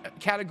you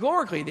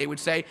categorically, they would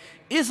say,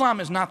 Islam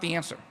is not the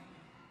answer.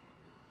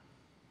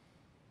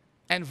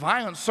 And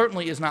violence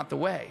certainly is not the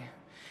way.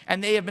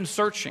 And they have been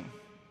searching.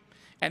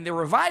 And the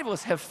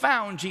revivalists have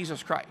found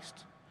Jesus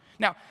Christ.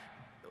 Now,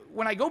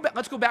 when I go back,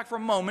 let's go back for a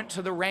moment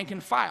to the rank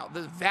and file.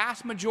 The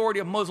vast majority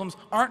of Muslims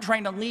aren't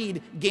trying to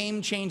lead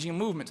game-changing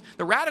movements.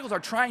 The radicals are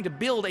trying to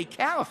build a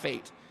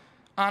caliphate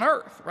on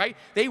earth, right?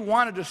 They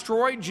want to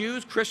destroy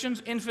Jews,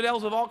 Christians,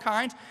 infidels of all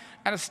kinds,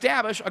 and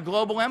establish a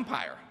global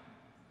empire.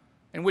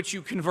 in which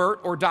you convert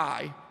or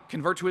die,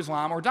 convert to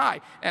Islam or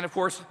die. And of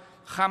course,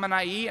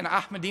 Khamenei and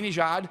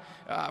Ahmadinejad,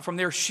 from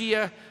their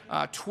Shia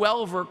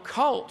 12er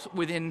cult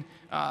within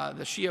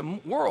the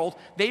Shia world,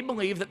 they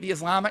believe that the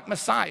Islamic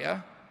Messiah,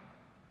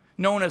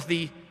 known as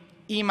the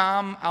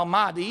Imam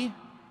al-Mahdi,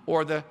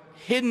 or the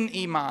hidden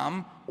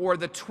Imam, or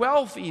the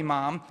 12th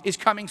Imam, is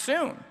coming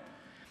soon.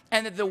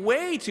 And that the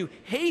way to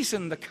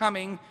hasten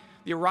the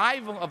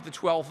arrival of the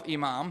 12th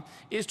Imam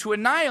is to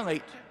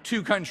annihilate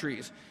two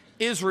countries,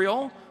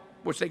 Israel,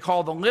 which they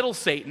call the Little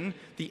Satan,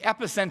 the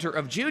epicenter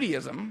of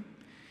Judaism,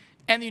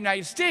 and the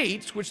United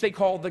States, which they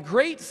call the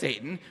Great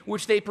Satan,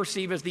 which they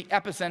perceive as the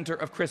epicenter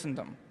of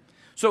Christendom.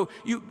 So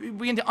you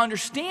begin to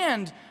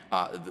understand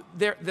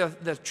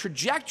the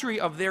trajectory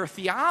of their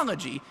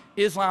theology.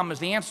 Islam is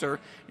the answer,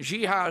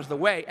 jihad is the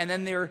way, and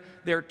then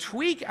their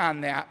tweak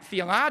on that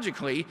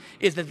theologically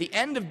is that the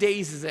end of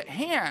days is at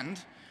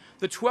hand,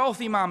 the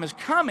 12th Imam is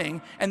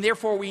coming, and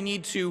therefore we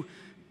need to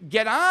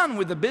get on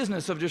with the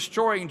business of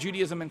destroying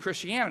Judaism and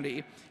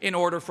Christianity in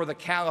order for the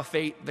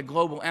caliphate, the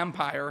global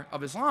empire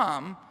of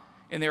Islam,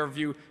 in their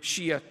view,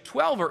 Shia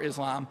 12er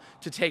Islam,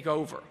 to take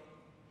over.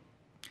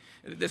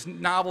 This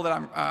novel that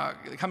I'm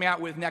coming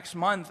out with next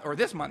month, or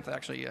this month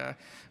actually,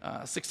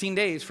 16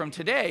 days from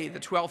today, The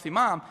 12th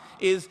Imam,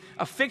 is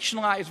a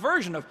fictionalized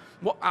version of,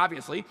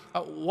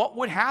 what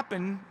would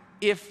happen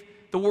if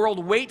the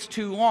world waits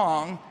too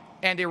long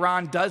and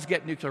Iran does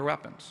get nuclear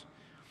weapons?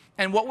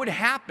 And what would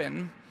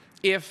happen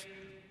if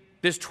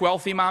this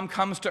 12th Imam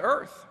comes to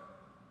earth?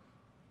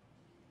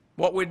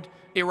 What would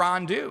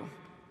Iran do?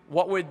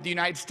 What would the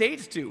United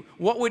States do?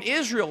 What would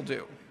Israel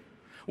do?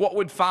 What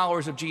would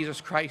followers of Jesus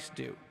Christ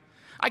do?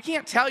 I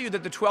can't tell you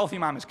that the 12th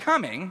Imam is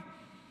coming,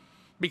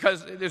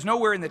 because there's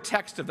nowhere in the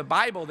text of the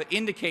Bible that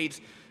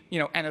indicates,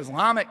 an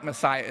Islamic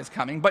Messiah is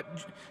coming.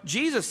 But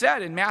Jesus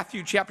said in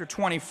Matthew chapter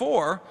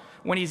 24,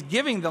 when he's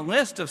giving the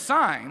list of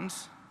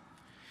signs,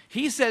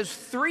 he says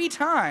 3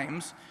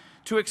 times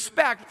to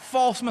expect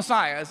false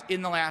messiahs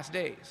in the last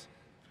days.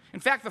 In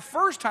fact, the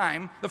first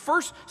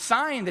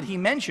sign that he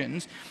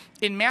mentions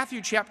in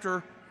Matthew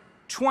chapter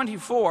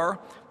 24,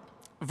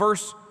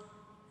 verse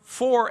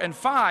 4 and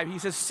 5, he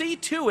says, "See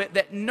to it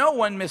that no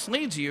one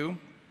misleads you,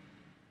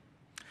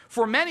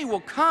 for many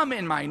will come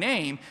in my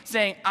name,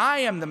 saying, I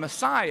am the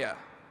Messiah,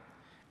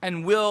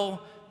 and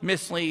will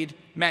mislead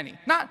many."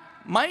 Not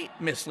might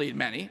mislead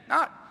many,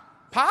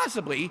 not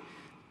possibly.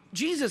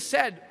 Jesus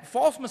said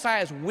false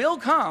messiahs will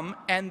come,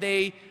 and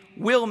they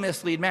will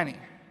mislead many.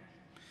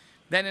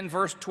 Then in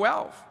verse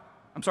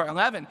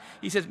 11,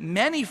 he says,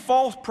 "Many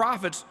false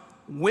prophets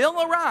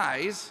will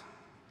arise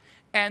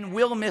and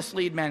will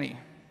mislead many."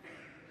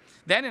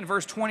 Then in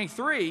verse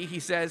 23, he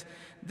says,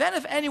 "Then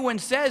if anyone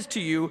says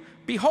to you,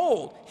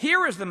 'Behold,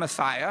 here is the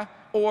Messiah,'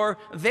 or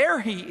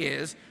 'there he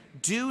is,'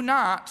 do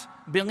not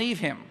believe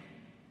him.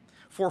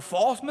 For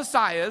false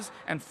messiahs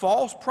and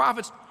false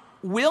prophets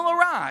will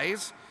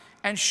arise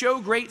and show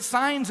great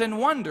signs and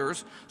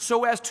wonders,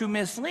 so as to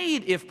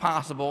mislead, if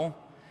possible,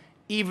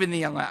 even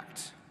the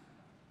elect.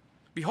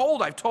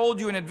 Behold, I've told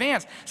you in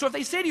advance." So if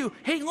they say to you,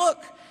 "Hey,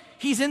 look,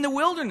 he's in the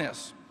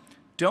wilderness,"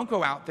 don't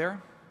go out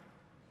there.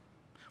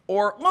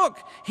 Or,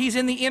 "Look, he's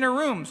in the inner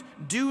rooms,"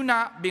 do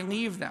not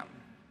believe them.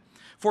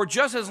 For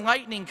just as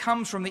lightning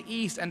comes from the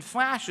east and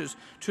flashes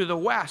to the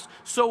west,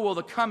 so will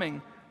the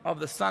coming of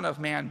the Son of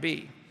Man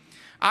be.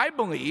 I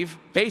believe,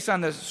 based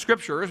on the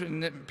scriptures,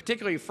 and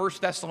particularly 1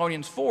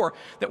 Thessalonians 4,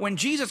 that when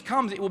Jesus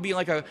comes, it will be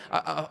like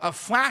a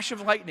flash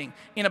of lightning,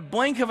 in a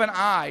blink of an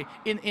eye,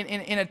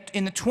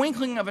 in the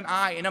twinkling of an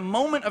eye, in a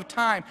moment of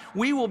time.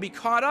 We will be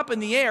caught up in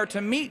the air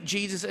to meet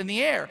Jesus in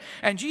the air.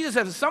 And Jesus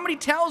says, if somebody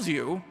tells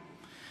you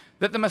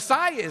that the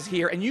Messiah is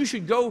here and you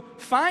should go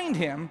find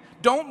him,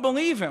 don't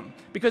believe him.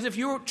 Because if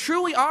you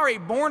truly are a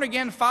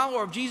born-again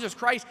follower of Jesus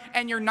Christ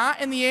and you're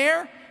not in the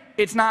air,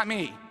 it's not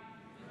me.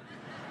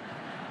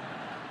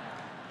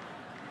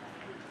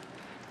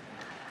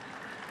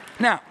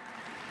 Now,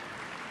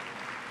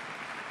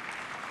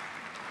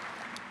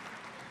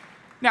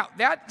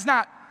 that's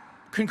not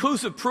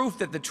conclusive proof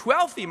that the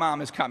 12th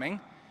Imam is coming,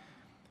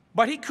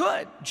 but he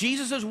could.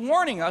 Jesus is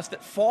warning us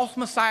that false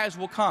messiahs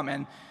will come.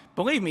 And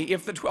believe me,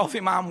 if the 12th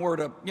Imam were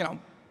to,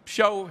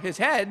 show his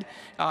head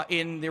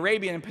in the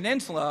Arabian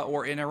Peninsula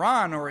or in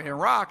Iran or in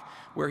Iraq,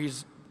 where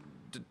he's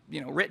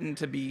written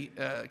to be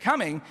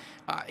coming,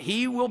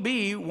 he will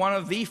be one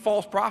of the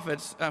false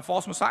prophets,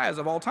 false messiahs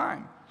of all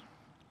time.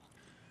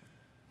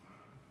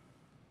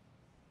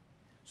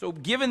 So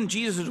given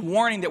Jesus'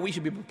 warning that we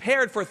should be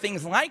prepared for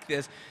things like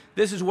this,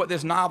 this is what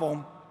this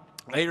novel,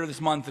 later this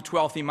month, The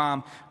 12th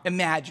Imam,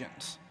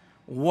 imagines.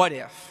 What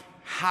if?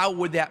 How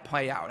would that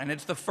play out? And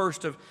it's the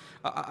first of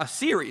a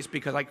series,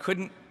 because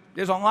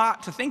there's a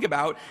lot to think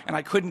about, and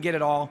I couldn't get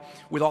it all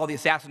with all the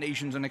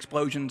assassinations and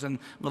explosions and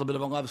a little bit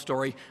of a love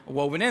story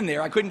woven in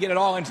there. I couldn't get it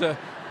all into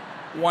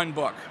one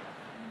book.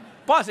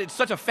 Plus, it's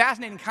such a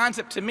fascinating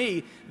concept to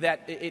me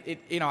that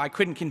I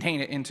couldn't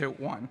contain it into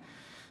one.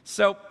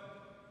 So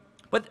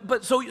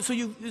So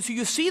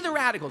you see the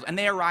radicals, and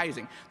they are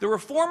rising. The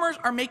reformers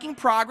are making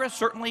progress,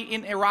 certainly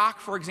in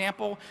Iraq, for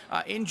example,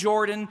 in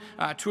Jordan,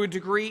 to a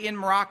degree in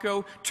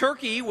Morocco.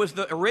 Turkey was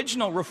the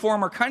original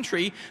reformer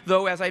country,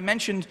 though, as I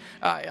mentioned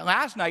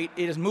last night,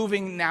 it is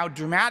moving now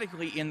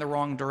dramatically in the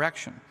wrong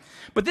direction.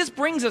 But this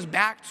brings us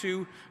back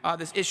to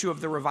this issue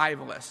of the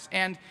revivalists.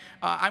 And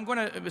I'm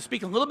going to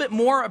speak a little bit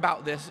more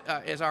about this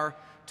as our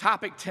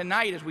topic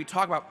tonight as we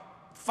talk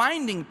about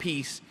finding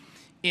peace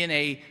in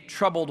a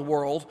troubled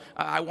world.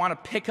 I want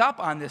to pick up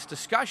on this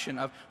discussion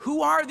of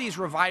who are these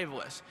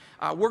revivalists.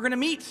 We're going to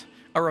meet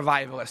a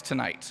revivalist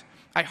tonight.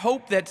 I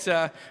hope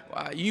that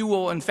you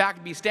will, in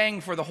fact, be staying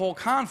for the whole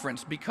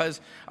conference,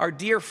 because our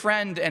dear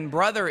friend and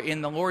brother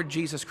in the Lord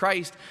Jesus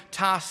Christ,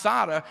 Tas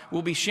Sada,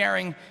 will be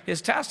sharing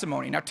his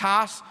testimony. Now,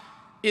 Tas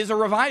is a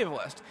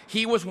revivalist.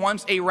 He was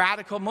once a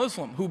radical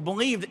Muslim who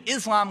believed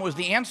Islam was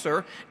the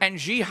answer and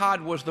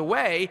jihad was the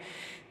way,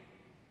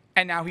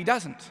 and now he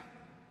doesn't.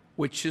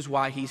 Which is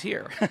why he's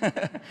here,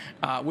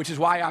 which is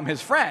why I'm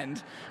his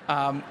friend,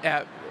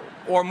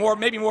 or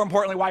maybe more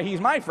importantly, why he's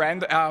my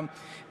friend. And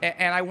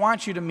I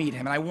want you to meet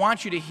him, and I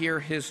want you to hear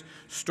his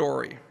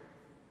story.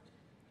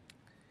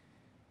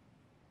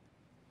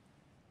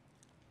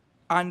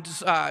 On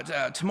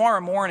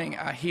tomorrow morning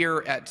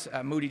here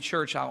at Moody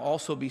Church, I'll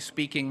also be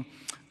speaking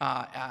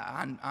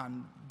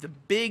on the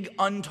big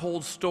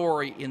untold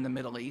story in the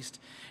Middle East.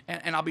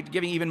 And I'll be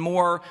giving even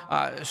more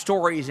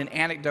stories and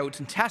anecdotes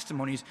and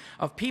testimonies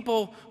of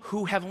people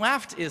who have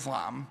left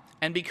Islam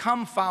and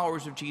become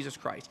followers of Jesus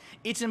Christ.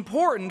 It's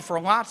important for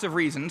lots of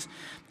reasons,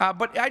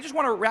 but I just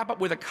want to wrap up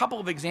with a couple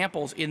of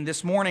examples in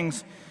this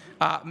morning's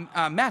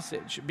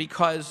message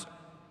because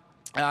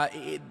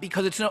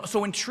it's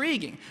so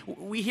intriguing.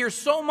 We hear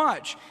so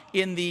much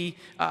in the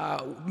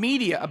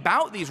media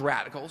about these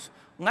radicals,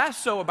 less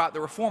so about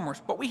the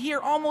reformers, but we hear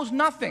almost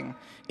nothing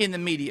in the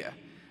media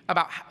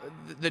about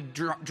the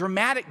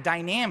dramatic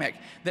dynamic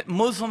that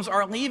Muslims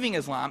are leaving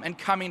Islam and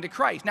coming to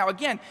Christ. Now,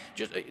 again,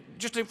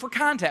 just for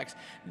context,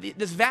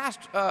 this vast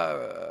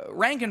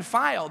rank and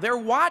file, they're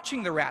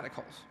watching the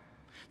radicals.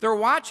 They're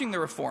watching the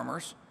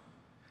reformers.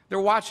 They're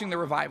watching the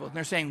revivals, and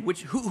they're saying,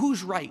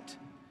 who's right?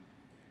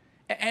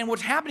 And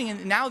what's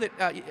happening now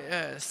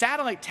that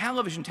satellite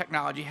television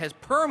technology has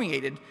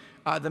permeated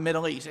the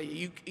Middle East.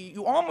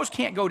 You almost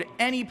can't go to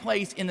any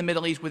place in the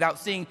Middle East without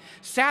seeing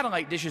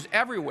satellite dishes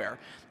everywhere.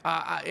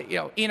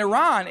 In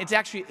Iran, it's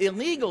actually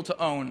illegal to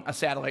own a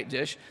satellite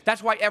dish.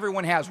 That's why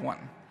everyone has one.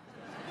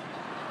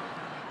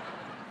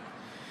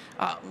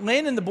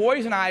 Lynn and the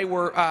boys and I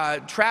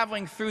were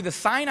traveling through the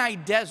Sinai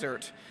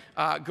Desert,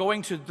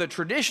 going to the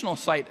traditional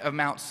site of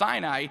Mount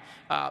Sinai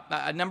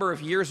a number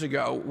of years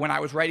ago when I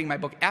was writing my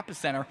book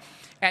Epicenter.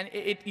 And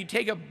you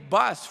take a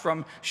bus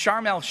from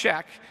Sharm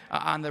el-Sheikh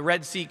on the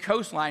Red Sea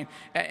coastline,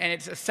 and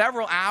it's a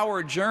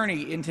several-hour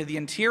journey into the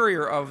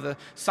interior of the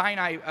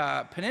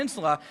Sinai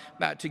Peninsula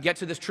to get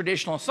to this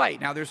traditional site.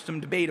 Now, there's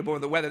some debate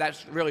about whether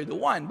that's really the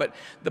one, but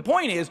the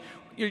point is,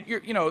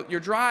 you're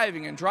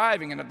driving and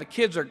driving, and the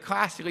kids are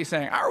classically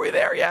saying, "Are we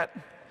there yet?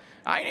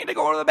 I need to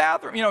go to the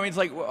bathroom." It's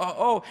like,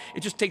 it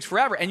just takes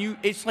forever. And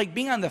it's like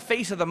being on the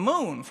face of the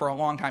moon for a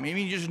long time. I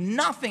mean, there's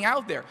nothing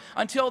out there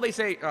until they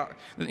say,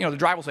 the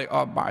driver will say,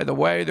 "Oh, by the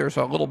way, there's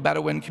a little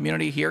Bedouin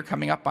community here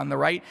coming up on the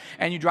right."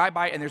 And you drive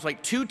by, and there's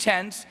like 2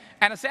 tents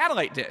and a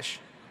satellite dish.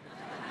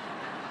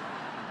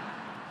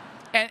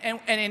 And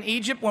in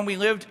Egypt, when we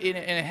lived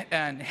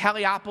in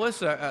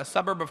Heliopolis, a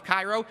suburb of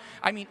Cairo,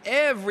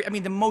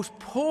 the most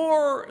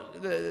poor,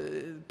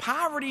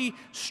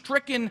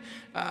 poverty-stricken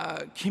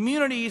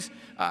communities,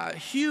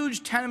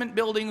 huge tenement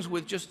buildings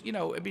with just,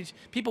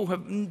 people who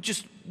have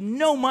just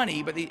no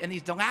money, and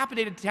these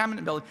dilapidated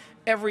tenement buildings,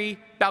 every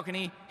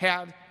balcony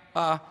had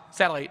a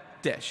satellite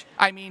dish.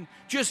 I mean,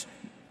 just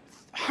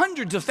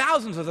hundreds of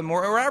thousands of them,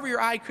 or wherever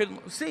your eye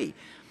could see.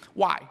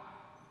 Why?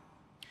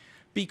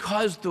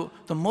 Because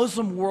the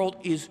Muslim world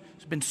has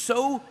been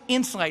so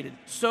insulated,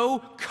 so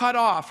cut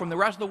off from the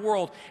rest of the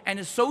world, and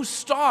is so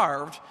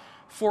starved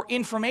for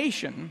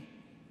information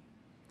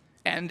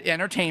and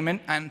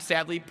entertainment, and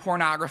sadly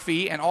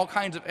pornography, and all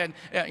kinds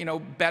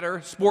of,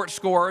 better sports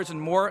scores,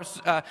 and more,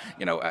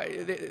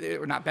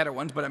 not better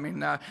ones, but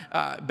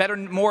better,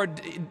 more,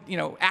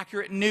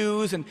 accurate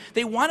news, and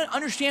they want to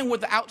understand what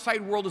the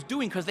outside world is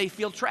doing because they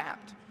feel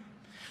trapped.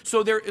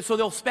 So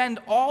they'll spend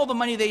all the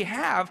money they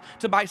have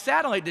to buy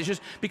satellite dishes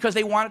because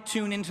they want to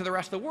tune into the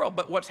rest of the world.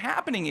 But what's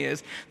happening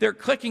is they're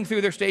clicking through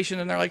their station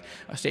and they're like,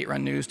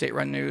 state-run news,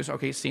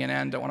 okay,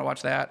 CNN, don't want to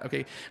watch that,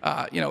 okay,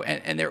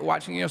 and they're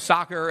watching,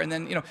 soccer, and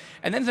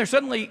then they're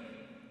suddenly,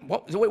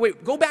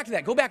 wait, go back to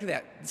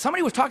that.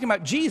 Somebody was talking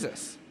about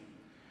Jesus.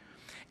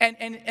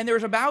 And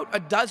there's about a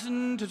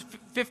dozen to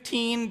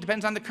 15,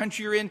 depends on the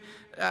country you're in,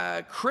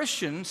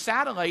 Christian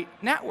satellite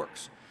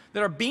networks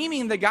that are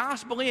beaming the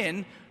gospel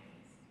in,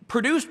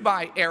 produced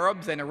by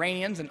Arabs and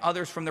Iranians and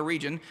others from the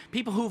region,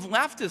 people who've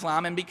left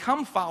Islam and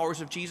become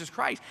followers of Jesus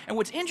Christ. And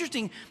what's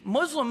interesting,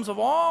 Muslims of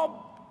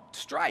all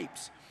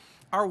stripes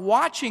are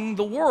watching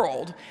the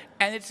world,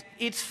 and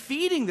it's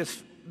feeding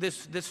this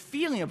this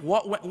feeling of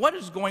what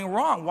is going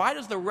wrong? Why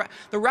does the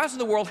rest of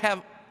the world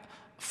have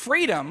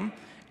freedom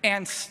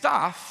and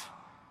stuff,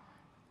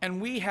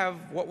 and we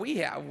have what we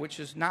have, which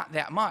is not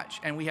that much,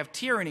 and we have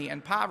tyranny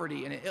and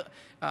poverty and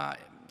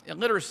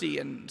illiteracy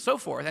and so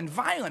forth, and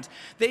violence.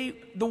 The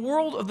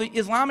world of the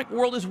Islamic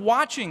world is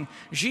watching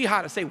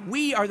jihadists say,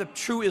 we are the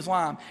true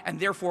Islam, and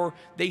therefore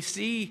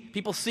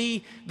people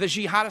see the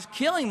jihadists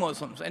killing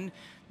Muslims. And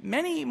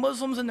many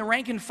Muslims in the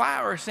rank and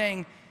file are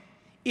saying,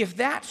 if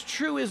that's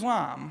true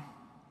Islam,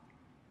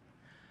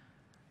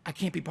 I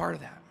can't be part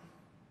of that.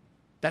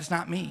 That's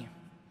not me.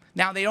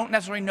 Now, they don't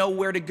necessarily know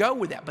where to go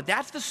with that, but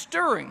that's the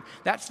stirring.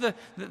 That's the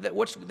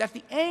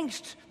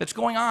angst that's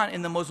going on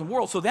in the Muslim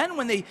world. So then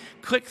when they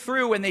click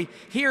through and they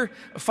hear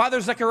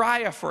Father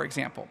Zechariah, for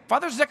example.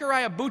 Father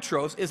Zechariah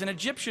Boutros is an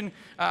Egyptian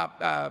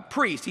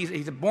priest.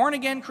 He's a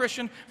born-again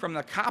Christian from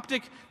the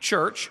Coptic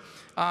church.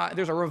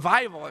 There's a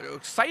revival, an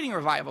exciting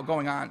revival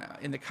going on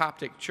in the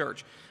Coptic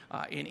church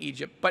in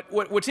Egypt. But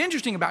what's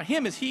interesting about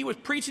him is he was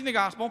preaching the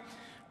gospel,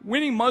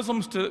 winning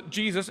Muslims to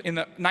Jesus in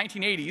the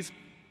 1980s.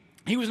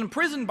 He was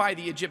imprisoned by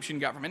the Egyptian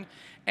government,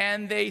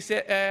 and they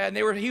said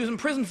he was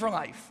imprisoned for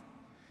life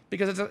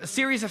because it's a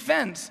serious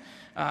offense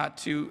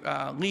to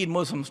lead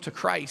Muslims to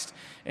Christ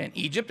in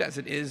Egypt, as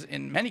it is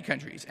in many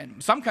countries.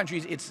 And some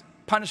countries, it's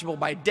punishable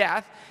by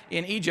death.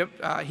 In Egypt,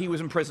 he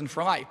was imprisoned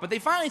for life. But they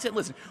finally said,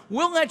 listen,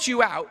 we'll let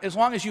you out as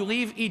long as you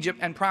leave Egypt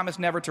and promise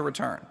never to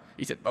return.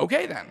 He said,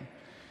 okay then.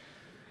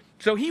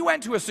 So he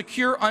went to a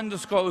secure,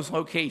 undisclosed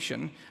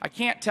location. I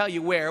can't tell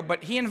you where,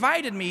 but he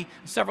invited me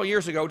several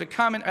years ago to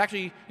come, and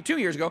actually 2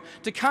 years ago,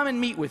 to come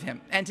and meet with him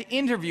and to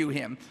interview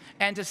him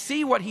and to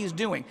see what he's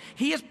doing.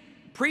 He is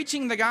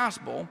preaching the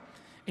gospel.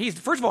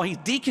 First of all, he's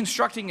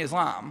deconstructing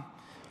Islam,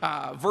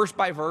 verse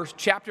by verse,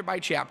 chapter by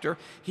chapter.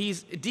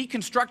 He's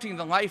deconstructing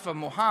the life of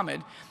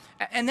Muhammad.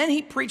 And then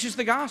he preaches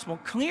the gospel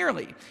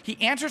clearly. He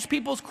answers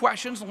people's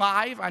questions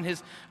live on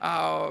his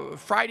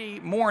Friday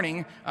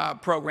morning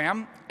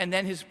program, and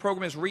then his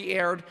program is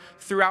re-aired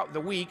throughout the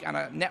week on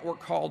a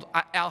network called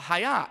Al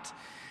Hayat.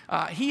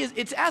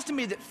 It's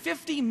estimated that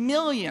 50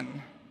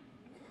 million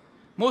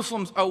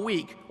Muslims a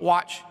week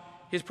watch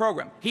his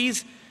program.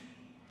 He's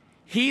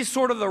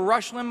sort of the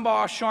Rush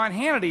Limbaugh, Sean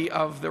Hannity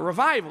of the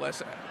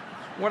revivalists.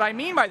 What I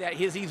mean by that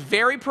is he's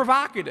very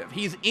provocative.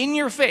 He's in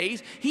your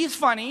face. He's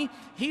funny.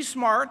 He's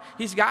smart.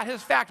 He's got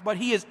his facts, but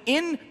he is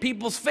in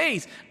people's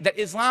face that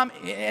Islam,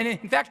 and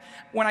in fact,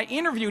 when I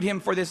interviewed him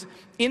for this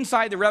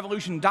Inside the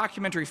Revolution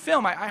documentary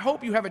film, I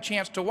hope you have a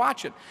chance to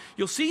watch it.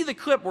 You'll see the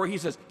clip where he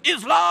says,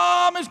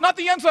 Islam is not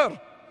the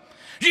answer.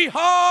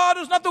 Jihad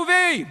is not the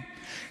way.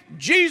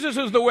 Jesus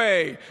is the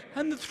way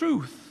and the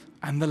truth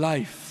and the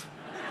life.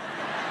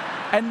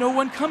 And no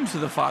one comes to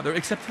the Father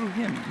except through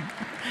him.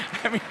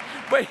 I mean,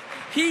 but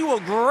he will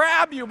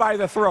grab you by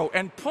the throat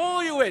and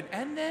pull you in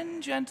and then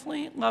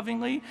gently,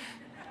 lovingly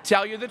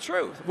tell you the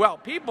truth. Well,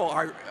 people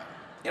are,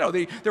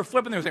 they're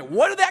flipping there saying,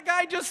 what did that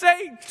guy just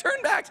say?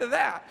 Turn back to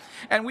that.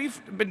 And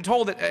we've been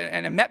told that,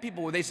 and have met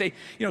people where they say,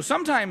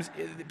 sometimes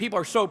people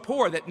are so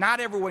poor that not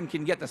everyone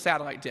can get the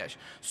satellite dish.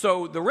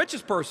 So the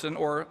richest person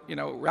or,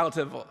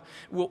 relative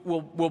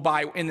will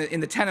buy, in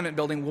the tenement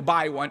building, will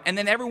buy one, and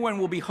then everyone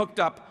will be hooked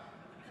up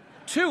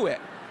to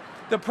it.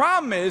 The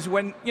problem is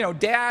when,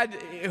 dad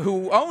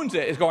who owns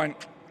it is going,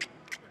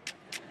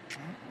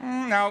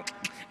 now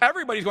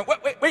everybody's going,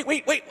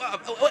 wait,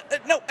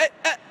 no,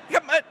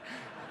 come on.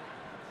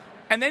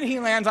 And then he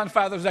lands on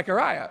Father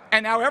Zechariah.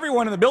 And now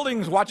everyone in the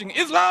building is watching,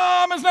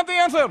 Islam is not the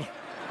answer.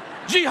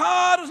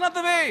 Jihad is not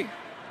the way.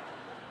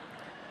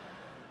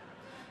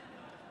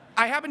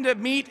 I happened to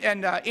meet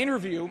and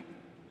interview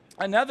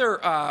another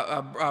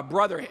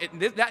brother.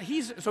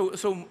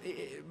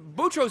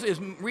 Boutros is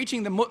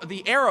reaching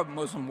the Arab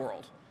Muslim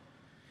world.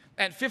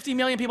 And 50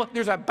 million people,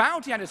 there's a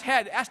bounty on his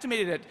head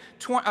estimated at,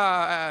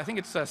 I think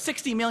it's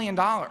 $60 million.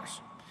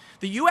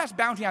 The U.S.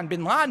 bounty on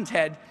bin Laden's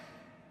head,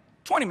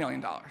 $20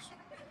 million.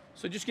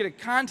 So just get a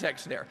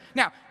context there.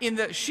 Now, in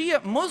the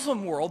Shia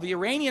Muslim world, the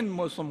Iranian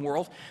Muslim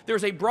world,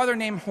 there's a brother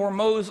named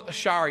Hormoz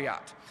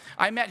Shariat.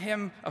 I met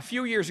him a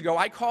few years ago.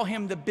 I call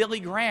him the Billy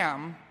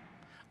Graham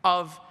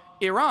of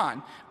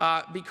Iran,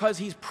 because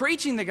he's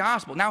preaching the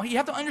gospel. Now, you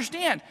have to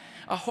understand,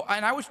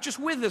 and I was just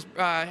with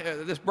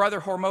this brother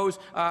Hormoz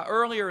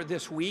earlier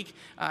this week,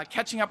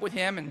 catching up with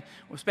him and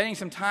spending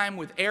some time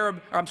with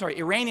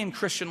Iranian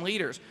Christian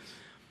leaders.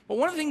 But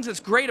one of the things that's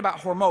great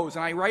about Hormoz,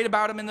 and I write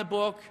about him in the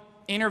book,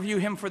 interview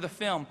him for the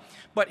film,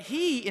 but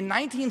in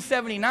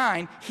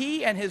 1979,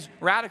 he and his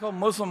radical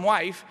Muslim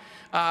wife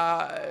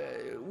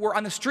were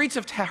on the streets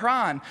of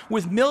Tehran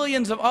with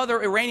millions of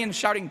other Iranians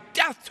shouting,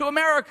 "Death to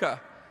America!"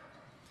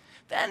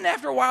 Then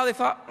after a while they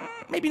thought,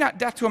 maybe not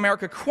death to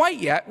America quite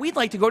yet. We'd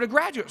like to go to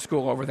graduate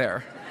school over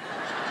there.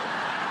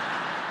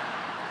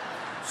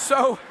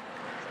 So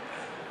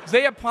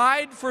they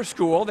applied for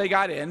school. They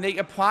got in. They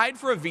applied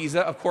for a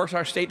visa. Of course,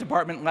 our State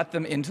Department let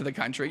them into the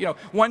country.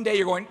 One day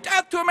you're going,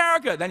 death to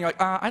America. Then you're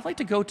like, I'd like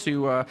to go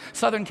to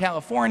Southern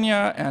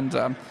California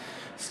and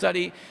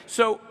study.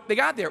 So they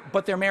got there,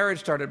 but their marriage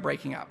started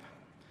breaking up.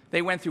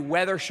 They went through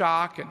weather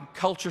shock and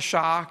culture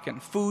shock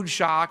and food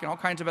shock and all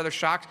kinds of other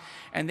shocks,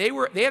 and they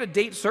had a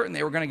date certain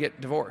they were going to get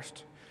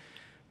divorced.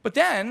 But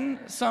then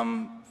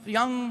some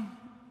young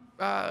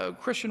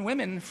Christian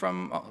women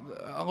from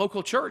a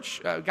local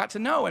church got to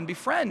know and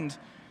befriend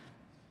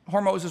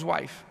Hormoz's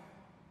wife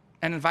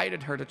and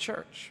invited her to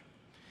church.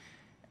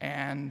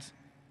 And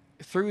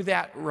through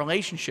that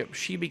relationship,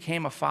 she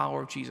became a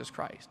follower of Jesus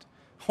Christ.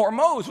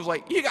 Hormoz was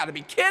like, you got to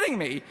be kidding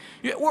me.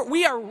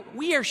 We are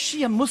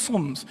Shia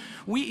Muslims.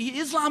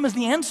 Islam is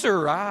the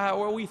answer,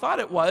 or we thought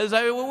it was.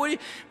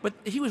 But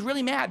he was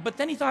really mad. But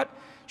then he thought,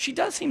 she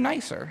does seem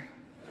nicer.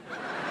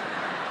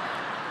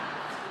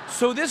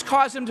 So this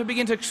caused him to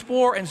begin to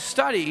explore and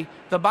study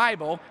the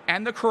Bible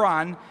and the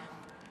Quran.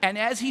 And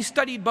as he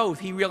studied both,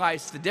 he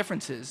realized the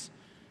differences.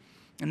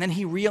 And then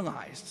he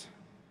realized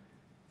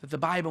that the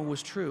Bible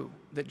was true,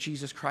 that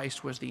Jesus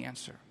Christ was the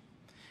answer.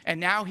 And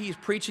now he's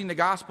preaching the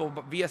gospel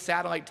but via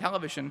satellite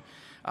television.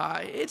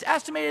 It's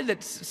estimated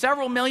that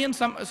several million,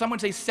 some would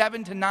say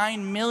 7 to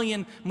 9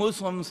 million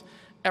Muslims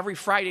every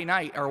Friday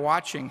night are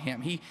watching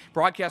him. He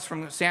broadcasts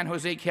from San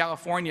Jose,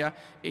 California.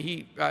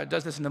 He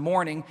does this in the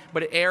morning,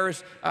 but it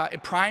airs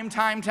at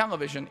primetime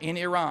television in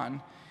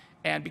Iran.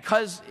 And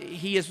because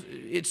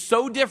it's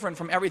so different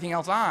from everything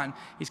else on,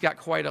 he's got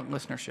quite a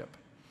listenership.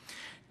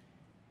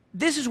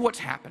 This is what's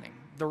happening.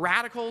 The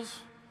radicals,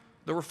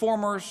 the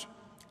reformers,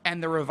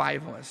 and the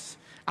revivalists.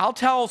 I'll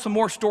tell some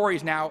more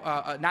stories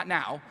now, not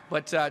now,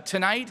 but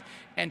tonight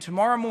and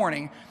tomorrow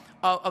morning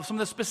of some of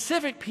the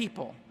specific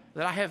people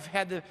that I have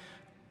had the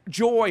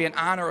joy and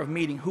honor of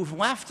meeting who've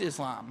left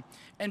Islam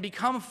and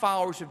become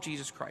followers of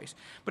Jesus Christ.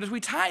 But as we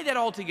tie that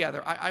all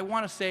together, I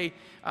want to say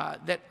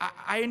that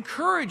I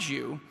encourage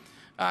you,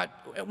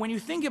 when you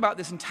think about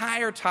this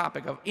entire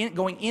topic of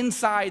going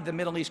inside the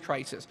Middle East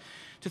crisis,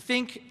 to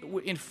think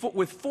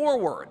with 4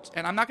 words,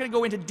 and I'm not going to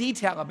go into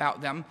detail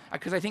about them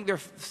because I think they're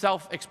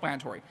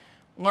self-explanatory.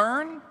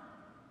 Learn,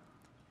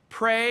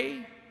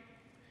 pray,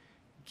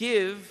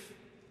 give,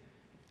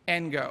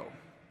 and go.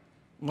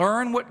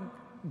 Learn what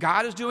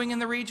God is doing in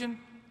the region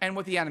and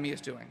what the enemy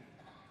is doing.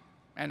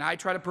 And I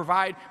try to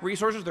provide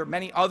resources. There are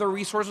many other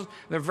resources.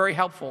 They're very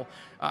helpful,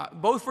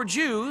 both for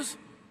Jews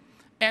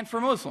and for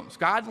Muslims.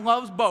 God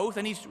loves both,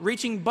 and he's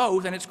reaching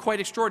both, and it's quite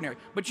extraordinary.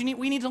 But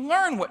we need to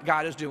learn what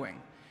God is doing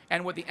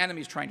and what the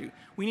enemy is trying to do.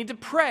 We need to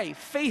pray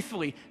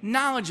faithfully,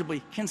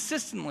 knowledgeably,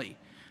 consistently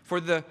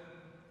for the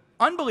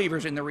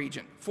unbelievers in the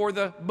region, for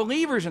the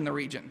believers in the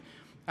region,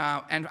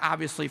 and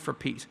obviously for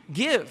peace.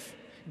 Give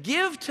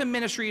to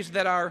ministries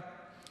that are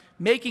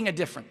making a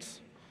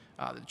difference.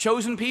 The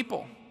Chosen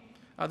People,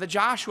 the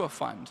Joshua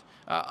Fund,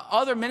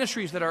 other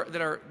ministries that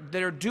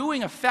are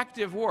doing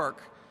effective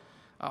work.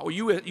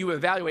 You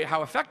evaluate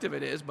how effective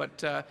it is,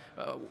 but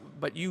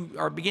you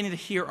are beginning to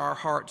hear our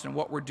hearts and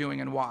what we're doing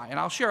and why. And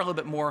I'll share a little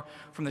bit more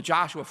from the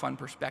Joshua Fund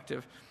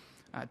perspective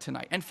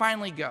tonight. And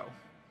finally, go.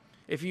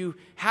 If you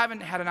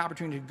haven't had an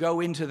opportunity to go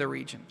into the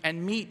region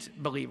and meet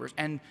believers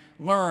and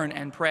learn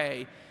and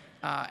pray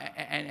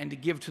and to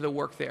give to the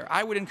work there,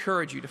 I would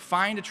encourage you to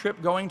find a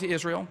trip going to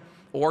Israel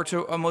or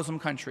to a Muslim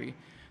country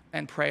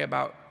and pray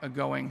about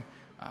going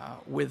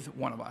with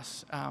one of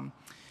us.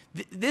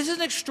 This is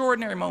an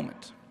extraordinary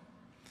moment.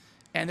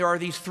 And there are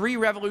these 3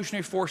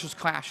 revolutionary forces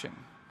clashing.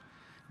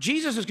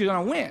 Jesus is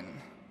going to win,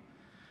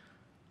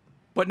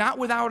 but not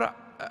without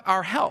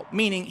our help,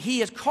 meaning he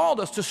has called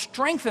us to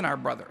strengthen our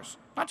brothers.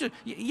 Not just,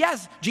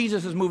 yes,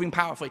 Jesus is moving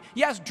powerfully.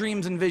 Yes,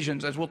 dreams and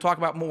visions, as we'll talk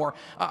about more,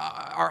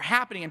 are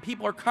happening, and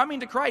people are coming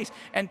to Christ,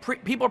 and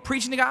people are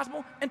preaching the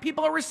gospel, and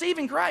people are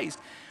receiving Christ.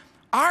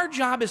 Our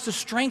job is to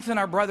strengthen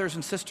our brothers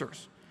and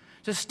sisters,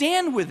 to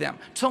stand with them,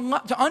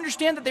 to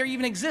understand that they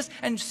even exist,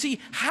 and see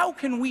how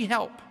can we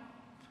help.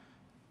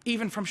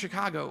 Even from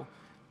Chicago,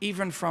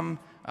 even from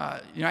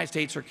the United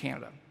States or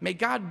Canada. May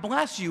God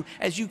bless you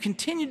as you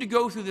continue to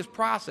go through this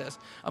process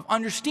of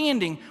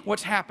understanding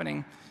what's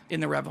happening in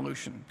the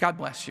revolution. God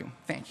bless you.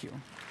 Thank you.